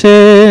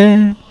হাসে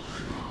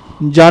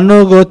জানু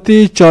গতি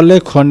চলে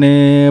ক্ষণে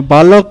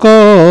বালক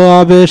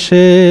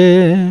আবেশে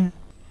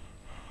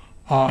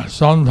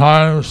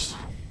Sometimes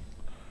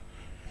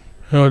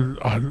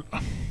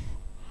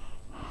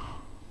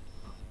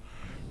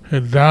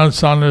he'd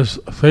dance on his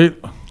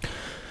feet.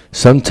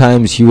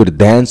 Sometimes he would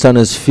dance on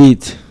his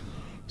feet.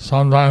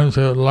 Sometimes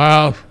he would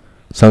laugh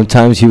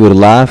Sometimes he would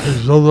laugh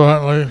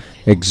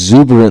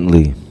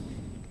exuberantly.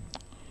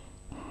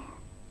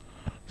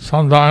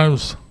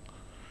 Sometimes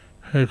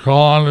he'd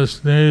crawl on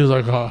his knees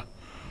like a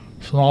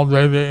small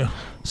baby.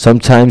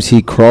 Sometimes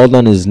he crawled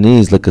on his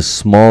knees like a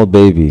small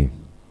baby.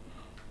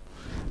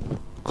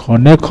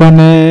 ক্ষণে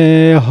ক্ষণে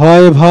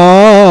হয়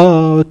ভাব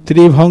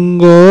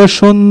ত্রিভঙ্গ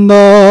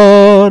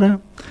সুন্দর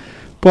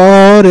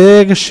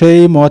পরেক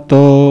সেই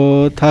মতো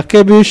থাকে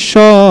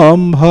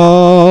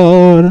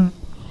Bishwambhar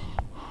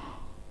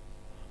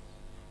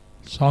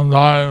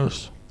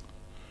Sometimes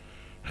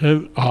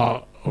he'd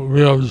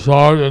be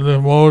absorbed in the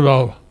mood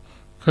of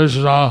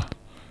Krishna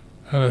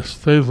and his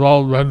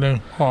threefold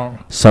bending form.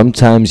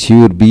 Sometimes he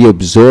would be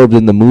absorbed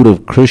in the mood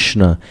of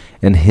Krishna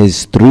and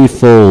his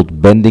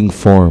threefold bending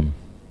form,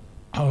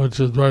 Which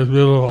is very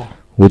beautiful.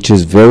 which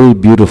is very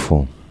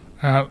beautiful.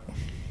 And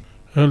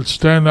he'll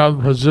stay in that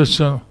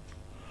position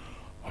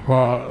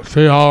for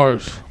 3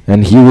 hours.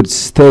 And he would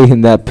stay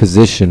in that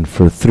position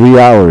for 3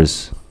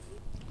 hours.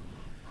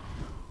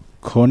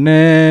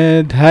 ক্ষণে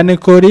ধ্যান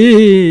করি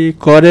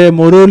করে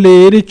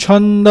মুরলীর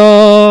ছন্দ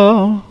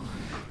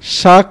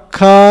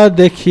সাক্ষা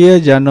দেখিয়ে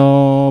যেন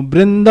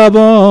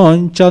বৃন্দাবন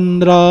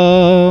চন্দ্র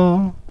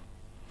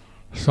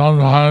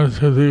Sometimes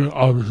he'll be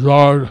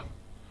absorbed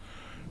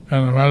in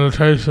the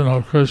meditation of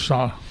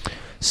Krishna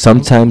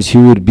Sometimes he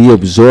would be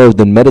absorbed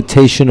in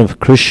meditation of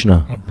Krishna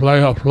and play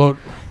a flute.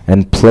 and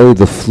play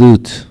the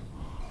flute.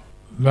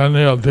 Then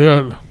he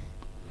appeared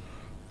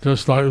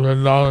just like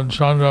Vrindavan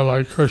Chandra,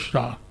 like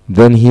Krishna.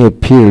 Then he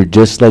appeared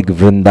just like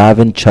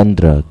Vrindavan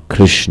Chandra,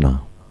 Krishna.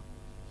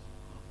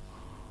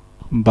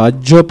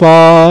 বাহ্য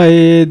পায়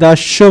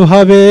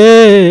দাস্যভাবে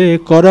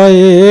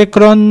করয়ে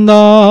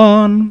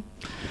ক্রন্দন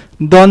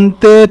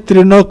দন্তে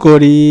তৃণ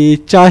করি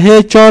চাহে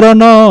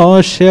চরণ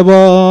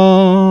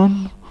সেবন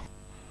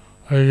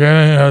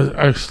Regaining his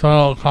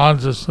external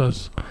consciousness,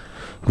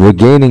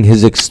 Regaining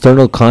his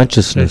external he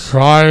consciousness,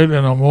 cried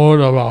in a mood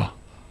of a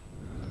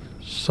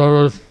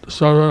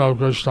servant of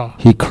Krishna.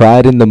 he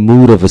cried in the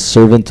mood of a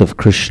servant of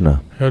Krishna.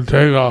 He would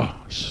take a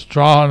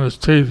straw in his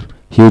teeth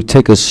He would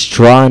take a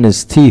straw in his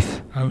teeth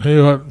and he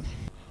would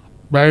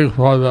beg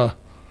for the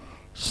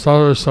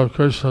service of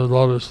Krishna's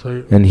lotus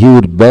feet. and he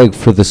would beg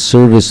for the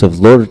service of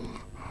Lord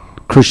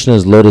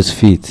Krishna's lotus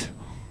feet.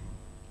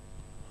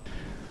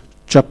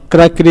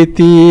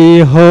 চক্রাকৃতি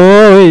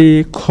হই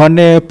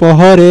ক্ষণে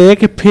পহরেক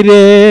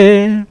ফিরে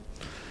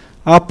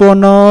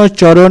আপন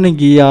চরণ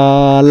গিয়া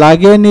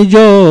লাগে নিজ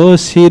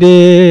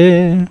শিরে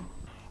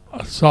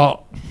So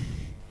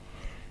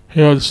he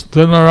would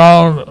spin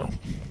around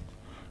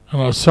in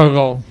a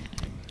circle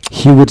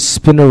He would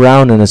spin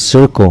around in a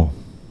circle,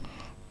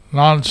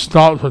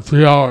 non-stop for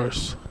 3 hours.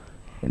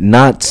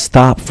 not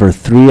stop for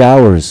 3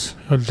 hours.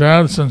 He would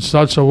dance in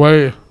such a way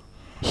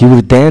He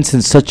would dance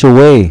in such a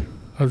way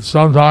that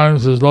sometimes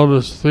his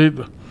lotus feet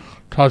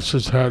touched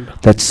his head.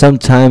 that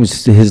sometimes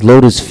his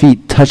lotus feet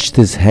touched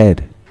his head.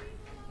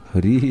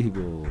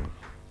 Haribo.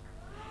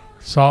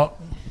 So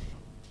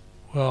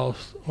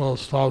we'll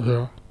stop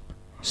here.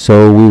 So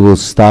we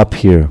will stop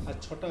here.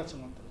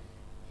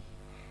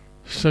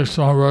 6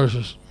 more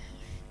verses.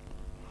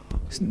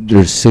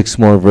 There's 6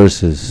 more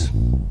verses.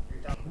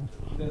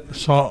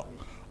 So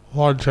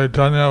Lord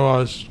Caitanya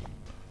was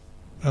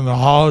in the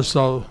house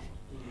of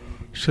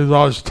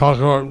Srivasa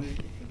Thakur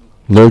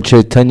Lord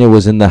Chaitanya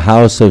was in the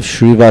house of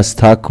Srivasa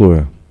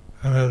Thakur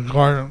in his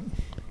garden,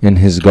 in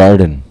his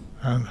garden.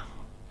 and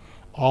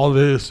all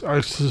these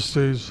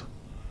ecstasies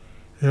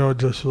he would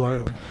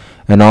display.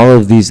 And all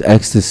of these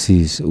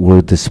ecstasies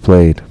were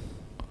displayed.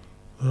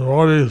 The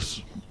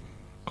devotees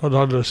could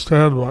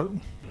understand, but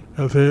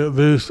if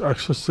these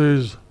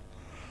ecstasies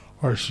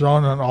were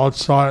shown on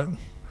outside,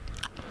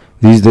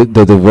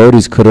 The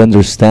devotees could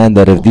understand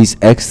that if these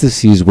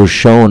ecstasies were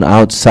shown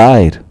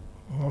outside,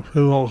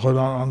 people could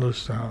not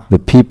understand. the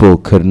people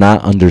could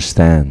not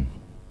understand.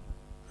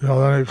 You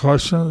have any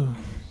questions?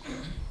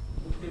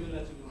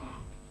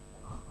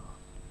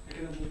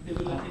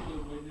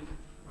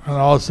 And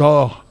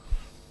also,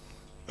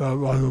 the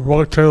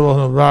book table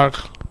in the back,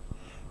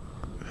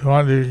 if you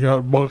want, you can get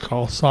a book,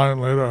 I'll sign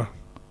later.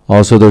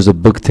 Also, there's a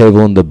book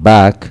table in the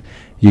back.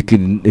 You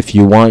can, if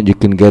you want, you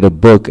can get a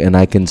book and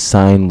I can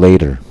sign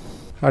later.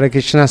 Hare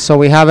Krishna. So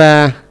we have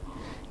a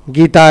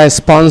Gita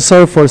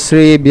sponsor for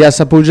Sri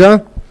Vyasa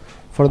Puja.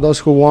 For those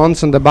who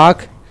want, on the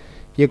back,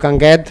 you can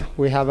get.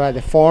 We have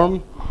the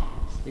form.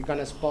 You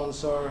can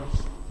sponsor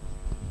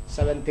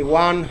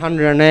 71,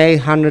 108,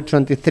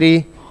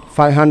 123,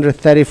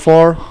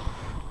 534,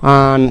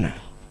 and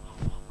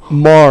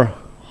more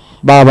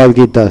Bhagavad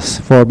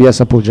Gitas for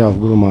Vyasa Puja of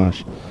Guru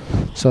Maharaj.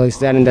 So it's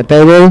there in the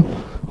table.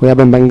 We have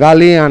in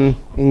Bengali and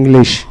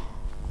English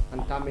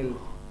and Tamil.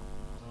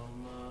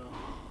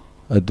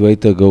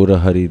 Advaita Gaura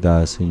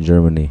Haridas in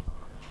Germany.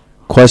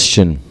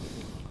 Question.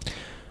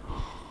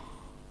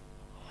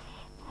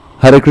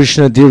 Hare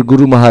Krishna, dear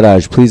Guru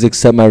Maharaj, please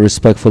accept my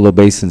respectful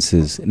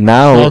obeisances.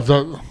 Now,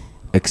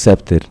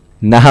 accepted.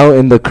 Now,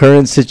 in the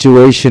current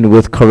situation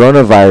with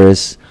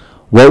coronavirus,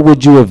 what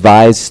would you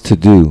advise to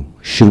do?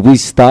 Should we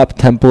stop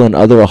temple and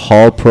other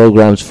hall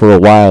programs for a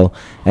while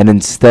and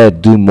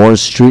instead do more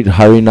street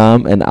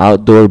Harinam and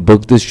outdoor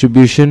book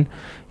distribution?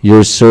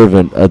 Your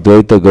servant,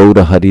 Advaita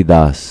Gaura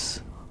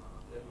Haridas,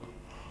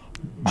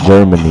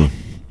 Germany.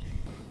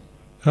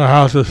 You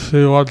have to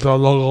see what the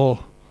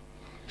local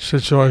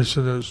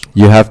situation is.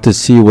 You have to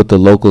see what the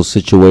local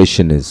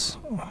situation is.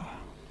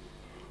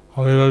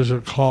 Lila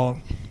should call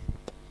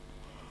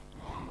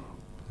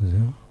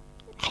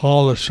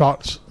the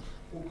shots.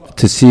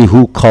 To see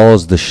who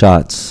calls the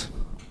shots.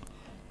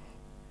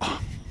 You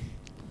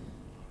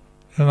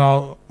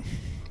know,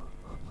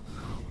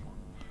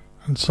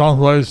 in some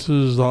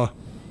places,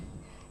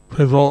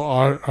 people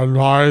are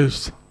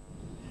advised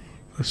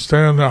to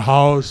stay in their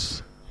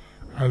house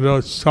and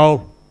do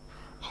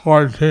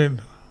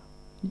self-quarantine.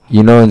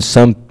 You know, in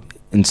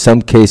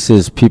some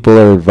cases, people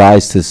are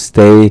advised to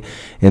stay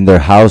in their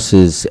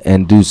houses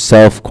and do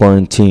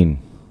self-quarantine.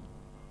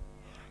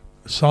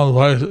 Some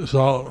places,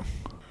 so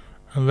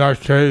in that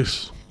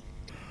case,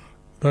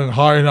 doing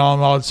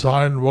Harinam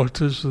outside and book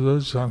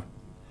distribution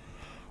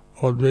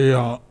would be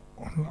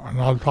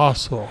not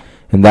possible.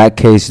 In that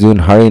case, doing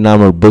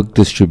Harinam or book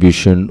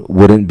distribution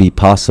wouldn't be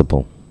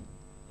possible.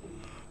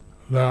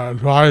 They're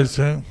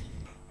advising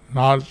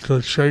not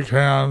to shake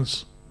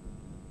hands,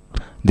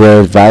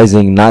 They're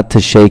advising not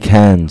to shake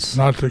hands,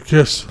 not to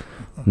kiss.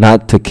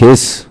 not to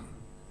kiss.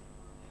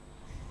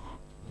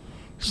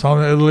 Some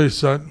in Italy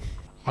said,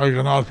 I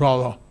cannot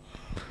follow.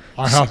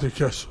 I have to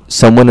kiss.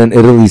 Someone in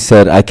Italy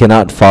said, I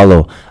cannot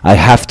follow. I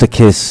have to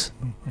kiss.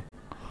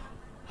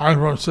 I'm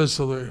from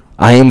Sicily.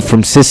 I am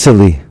from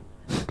Sicily.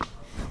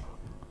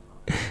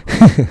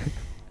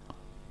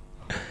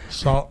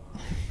 So,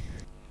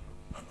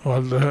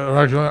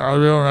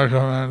 everyone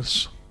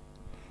recommends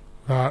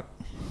that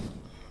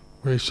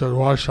we should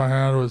wash our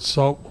hands with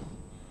soap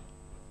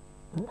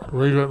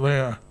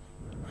frequently,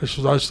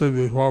 especially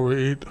before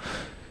we eat.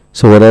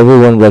 So what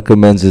everyone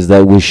recommends is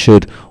that we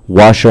should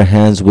wash our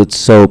hands with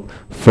soap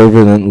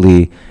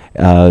fervently,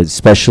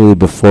 especially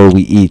before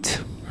we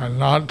eat, And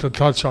not to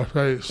touch our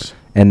face.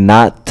 and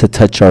not to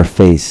touch our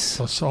face.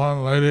 So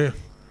some lady,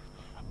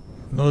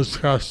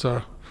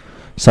 newscaster,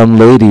 Some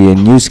lady, a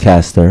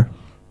newscaster,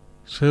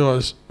 she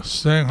was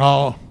saying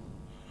how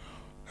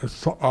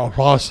it's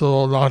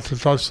possible not to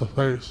touch the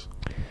face.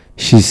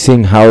 she's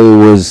seeing how it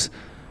was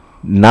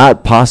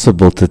not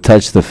possible to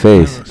touch the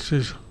face. And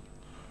she's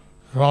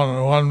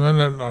around 1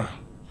 minute or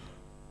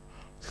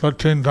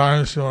 13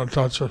 times she want to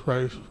touch her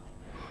face.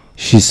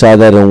 She saw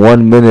that in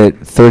 1 minute,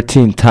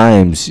 13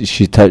 times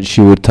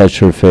she would touch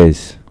her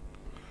face.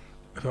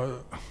 So,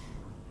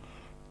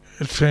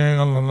 itching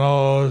on the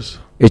nose,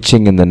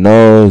 Itching in the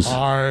nose,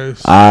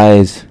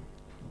 eyes.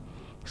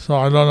 So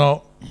I don't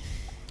know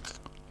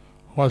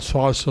what's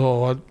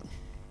possible. What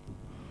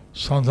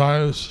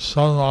sometimes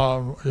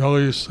some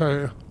yogis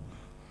say,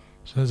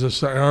 since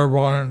it's an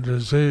airborne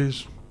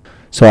disease,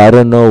 So I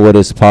don't know what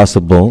is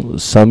possible.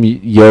 Some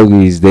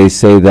yogis, they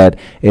say that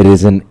it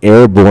is an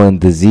airborne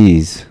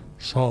disease.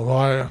 so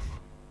by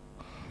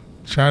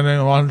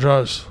chanting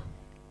mantras,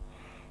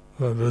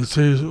 the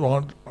disease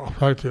won't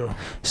affect you.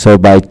 So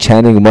by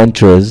chanting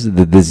mantras,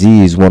 the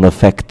disease won't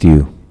affect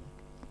you.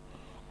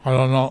 I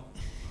don't know.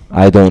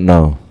 I don't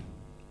know.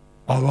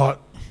 But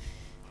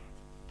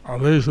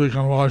at least we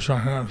can wash our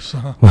hands.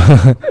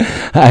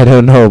 I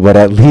don't know, but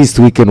at least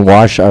we can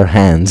wash our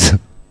hands.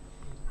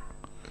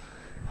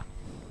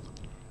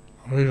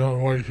 We can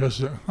avoid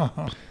kissing.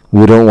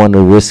 We don't want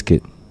to risk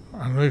it.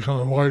 And we can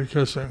avoid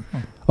kissing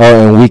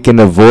Oh, and we can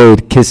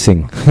avoid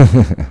kissing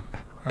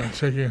and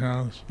shaking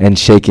hands. and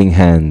shaking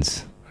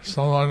hands.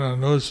 Someone in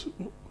the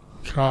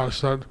newscast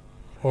said,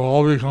 we'll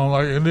all become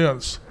like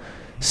Indians.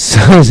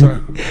 So,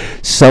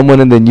 someone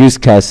in the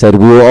newscast said,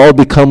 "We will all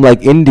become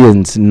like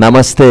Indians.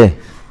 Namaste."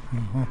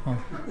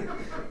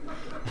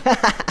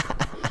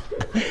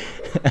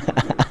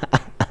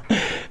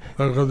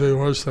 There could be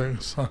worse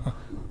things.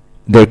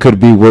 There could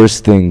be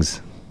worse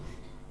things.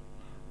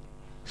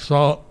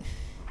 So,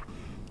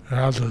 you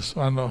have to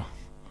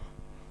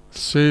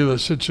see the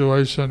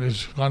situation in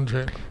each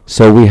country.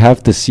 So we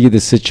have to see the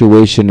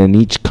situation in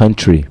each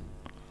country.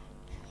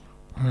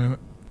 I mean,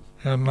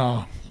 in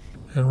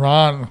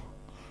Iran,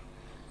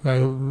 they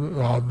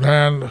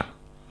banned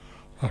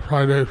the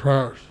Friday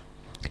prayers.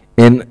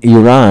 In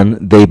Iran,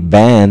 they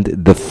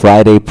banned the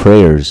Friday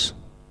prayers.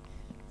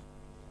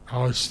 I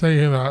was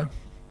thinking that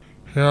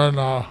here in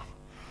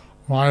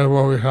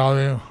Mayapur we're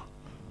having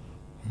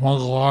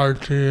Mongol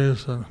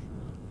artis and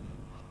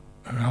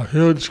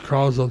huge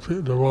crowds of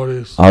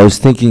devotees. I was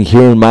thinking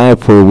here in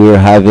Mayapur we are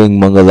having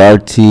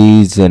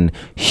Mangalartis and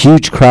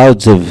huge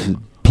crowds of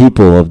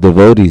people, of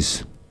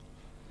devotees.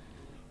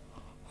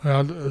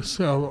 And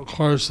of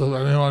course, if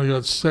anyone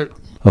gets sick,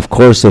 Of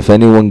course, if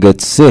anyone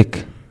gets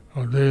sick,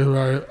 could be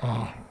very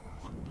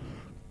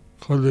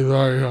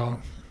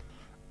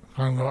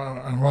kind of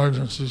an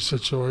emergency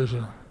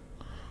situation.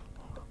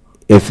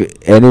 if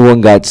anyone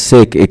got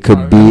sick, it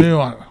could be.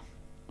 Anyone.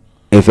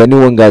 If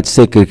anyone got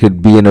sick, it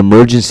could be an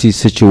emergency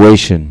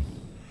situation.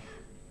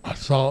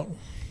 So,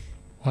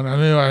 but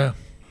anyway,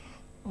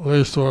 at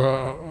least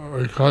we're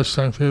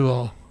requesting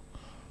people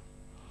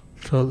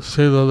to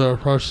see that their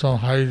personal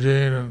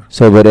hygiene and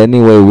So, but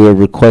anyway, we're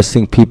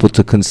requesting people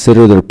to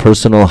consider their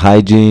personal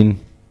hygiene.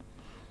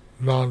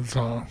 don't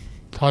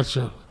touch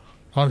it.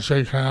 Don't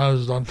shake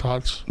hands, don't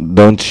touch.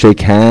 Don't shake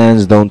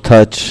hands, don't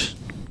touch.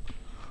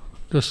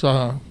 Just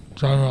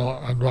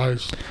general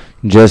advice.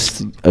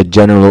 Just a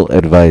general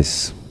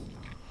advice.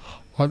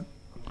 But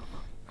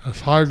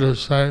it's hard to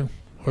say.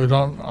 We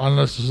don't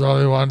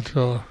unnecessarily want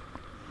to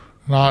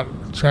not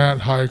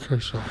chant Hare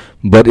Krishna.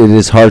 But it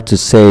is hard to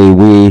say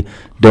we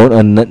don't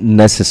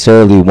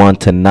necessarily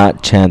want to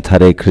not chant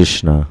Hare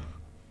Krishna.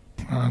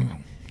 And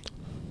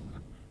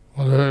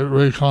when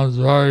it becomes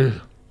very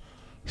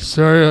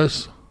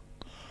serious,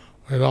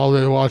 we'd all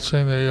be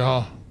watching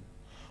the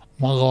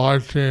Mongol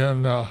Arti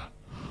and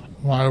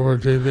Mayapur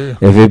TV.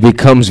 If it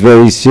becomes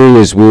very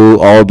serious, we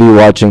will all be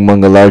watching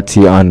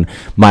Mangalarti on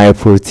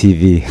Mayapur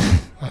TV.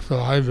 That's what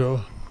I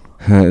do.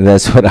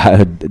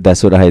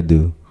 That's what I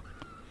do.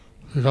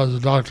 Because the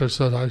doctor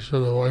said I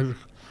should avoid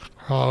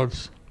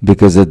crowds.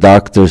 Because the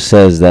doctor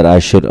says that I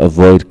should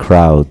avoid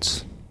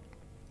crowds.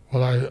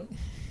 But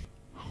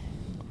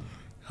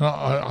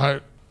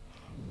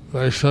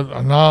they should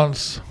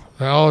announce,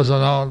 they always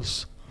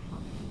announce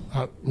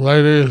that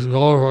ladies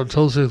go for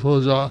Tulsi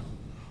Puja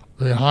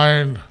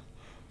behind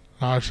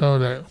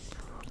Narsimha.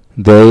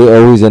 They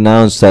always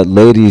announce that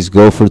ladies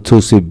go for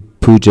Tulsi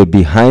Puja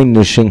behind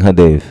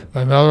Nrsimhadev.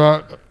 They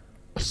never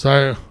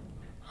say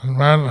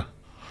men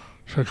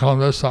should come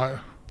this side.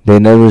 They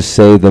never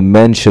say the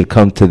men should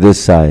come to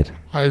this side.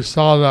 I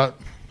saw that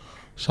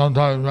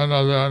sometimes men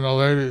are there and the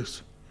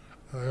ladies.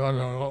 They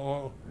wonder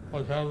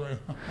what's happening.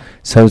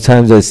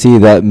 Sometimes I see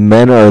that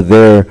men are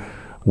there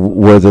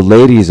where the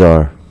ladies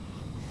are.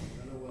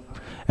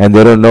 And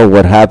they don't know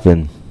what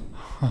happened.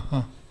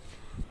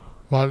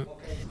 But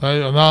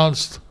they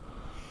announced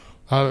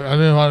that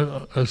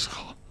anyone is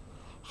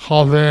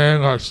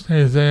coughing or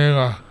sneezing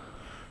or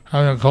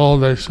having a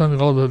cold, they shouldn't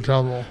go to the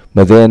temple.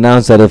 But they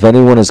announced that if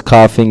anyone is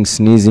coughing,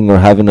 sneezing, or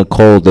having a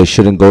cold, they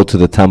shouldn't go to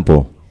the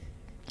temple.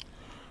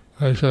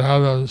 They should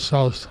have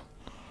themselves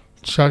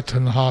checked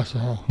in the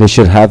hospital. They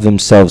should have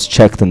themselves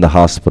checked in the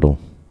hospital.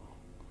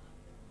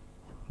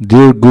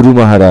 Dear Guru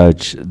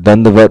Maharaj,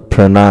 Dandavat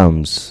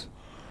Pranams.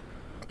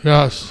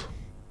 Yes,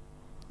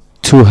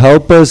 To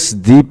help us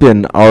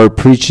deepen our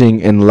preaching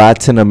in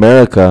Latin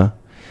America,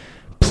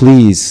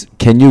 please,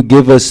 can you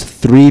give us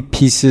 3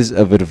 pieces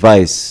of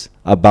advice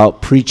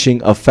about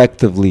preaching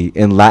effectively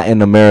in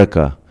Latin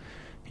America?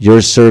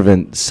 Your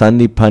servant,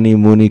 Sandipani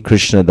Muni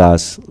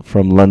Krishnadas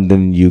from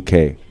London,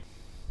 UK.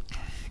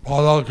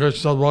 Bala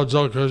Krishna,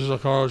 Raja Krishna,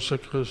 Kara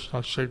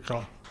Krishna,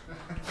 Shikha.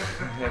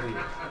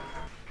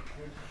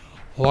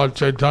 Lord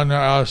Caitanya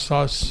asked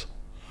us,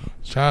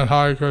 chant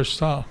Hare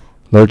Krishna,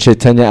 Lord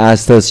Chaitanya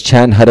asked us,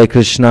 chant Hare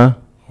Krishna,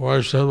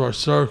 worship or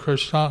serve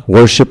Krishna,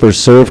 worship or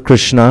serve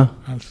Krishna,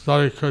 and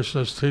study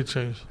Krishna's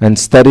teachings. and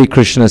study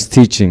Krishna's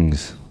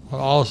teachings. But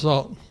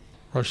also,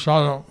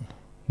 prasadam,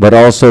 But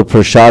also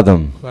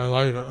prasadam. they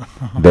like it.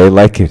 They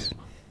like it.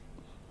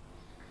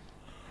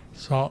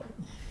 So,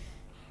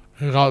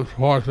 you got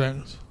 4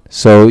 things.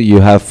 So you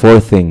have 4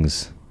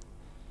 things.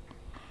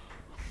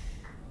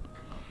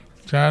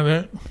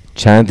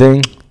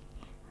 chanting,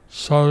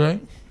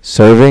 serving,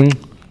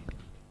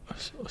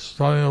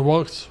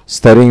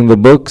 studying the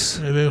books,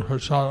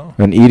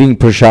 and eating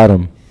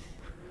prasadam.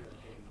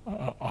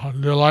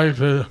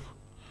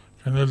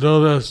 Can you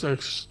do this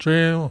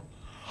extreme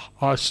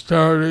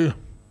austerity,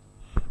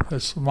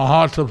 this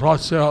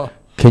mahatapasya?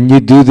 Can you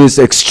do this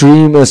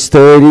extreme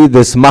austerity,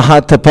 this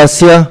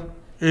mahatapasya?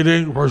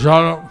 Eating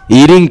prasadam.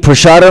 Eating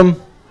prasadam.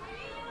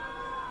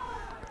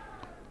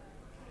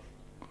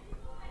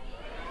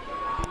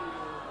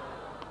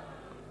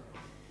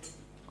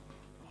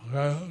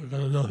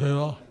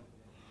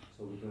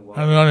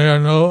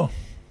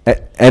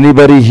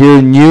 Anybody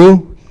here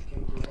new?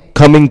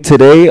 Coming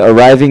today,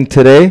 arriving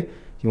today?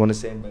 You want to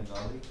say in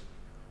Bengali?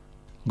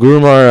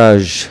 Guru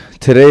Maharaj,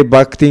 today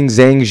Bhakting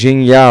Zhang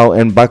Jing Yao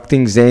and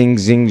Bhakting Zhang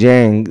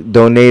Xinjiang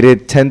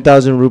donated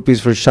 10,000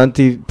 rupees for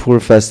Shantipur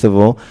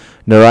festival.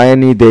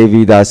 Narayani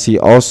Devi Dasi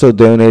also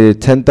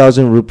donated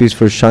 10,000 rupees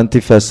for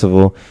Shanti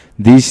festival.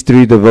 These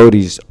three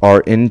devotees are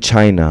in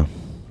China.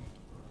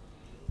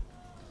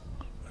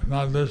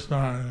 Not this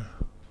Narayani.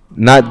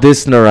 Not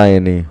this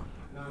Narayani.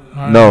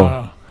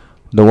 No,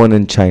 the one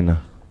in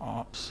China.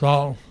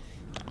 So,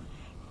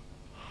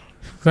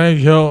 thank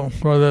you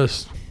for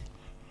this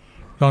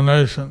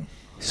donation.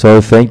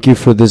 So, thank you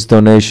for this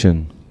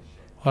donation.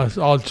 Let's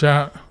all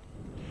chant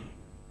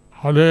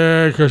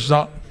Hare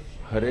Krishna.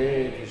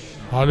 Hare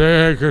Krishna.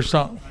 Hare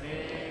Krishna.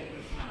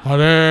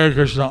 Hare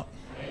Krishna.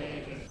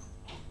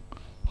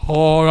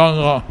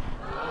 Gauranga.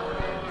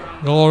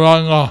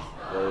 Gauranga.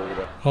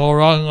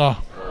 Gauranga.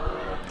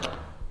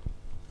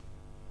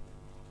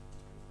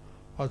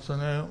 What's the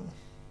name?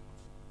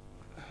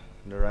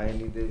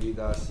 Narayani Devi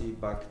Dasi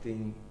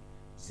Bhakting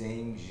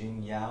Zhang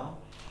Jing Yao.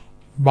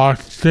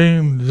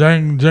 Bhakting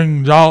Zhang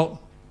Jing Yao.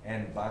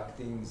 And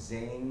Bhakting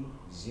Zhang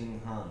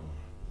Jing Hang.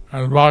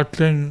 And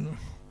Bhakting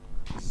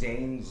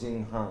Zhang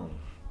Jing Hang.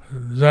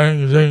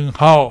 Zhang Jing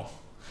Hao.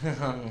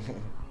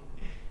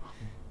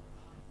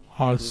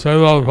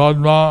 Seva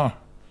Padma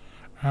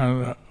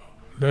and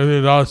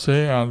Devi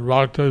Dasi and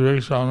Bhakti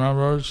Viksha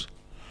members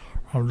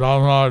from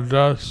Damodar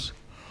Das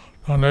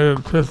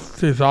donated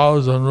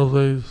 50,000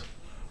 rupees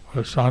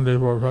for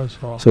Shantipur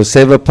festival. So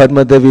Seva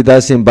Padma Devi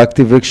Dasi and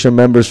Bhakti Vriksha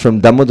members from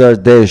Damodar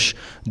Desh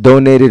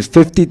donated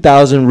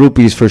 50,000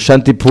 rupees for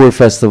Shantipur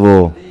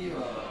festival.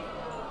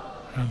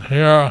 And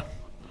here,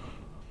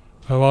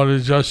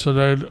 devotees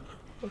yesterday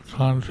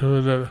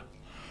contributed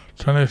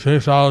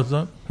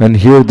 23,000. And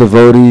here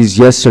devotees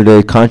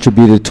yesterday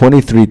contributed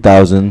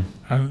 23,000.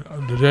 And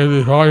the day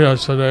before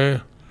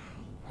yesterday,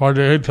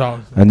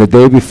 48,000. And the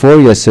day before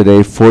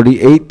yesterday,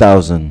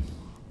 48,000.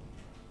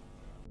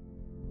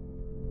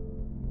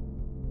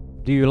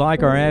 Do you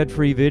like our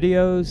ad-free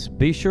videos?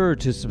 Be sure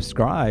to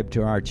subscribe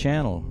to our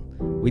channel.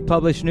 We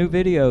publish new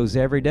videos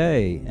every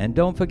day, and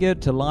don't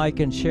forget to like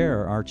and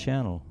share our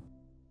channel.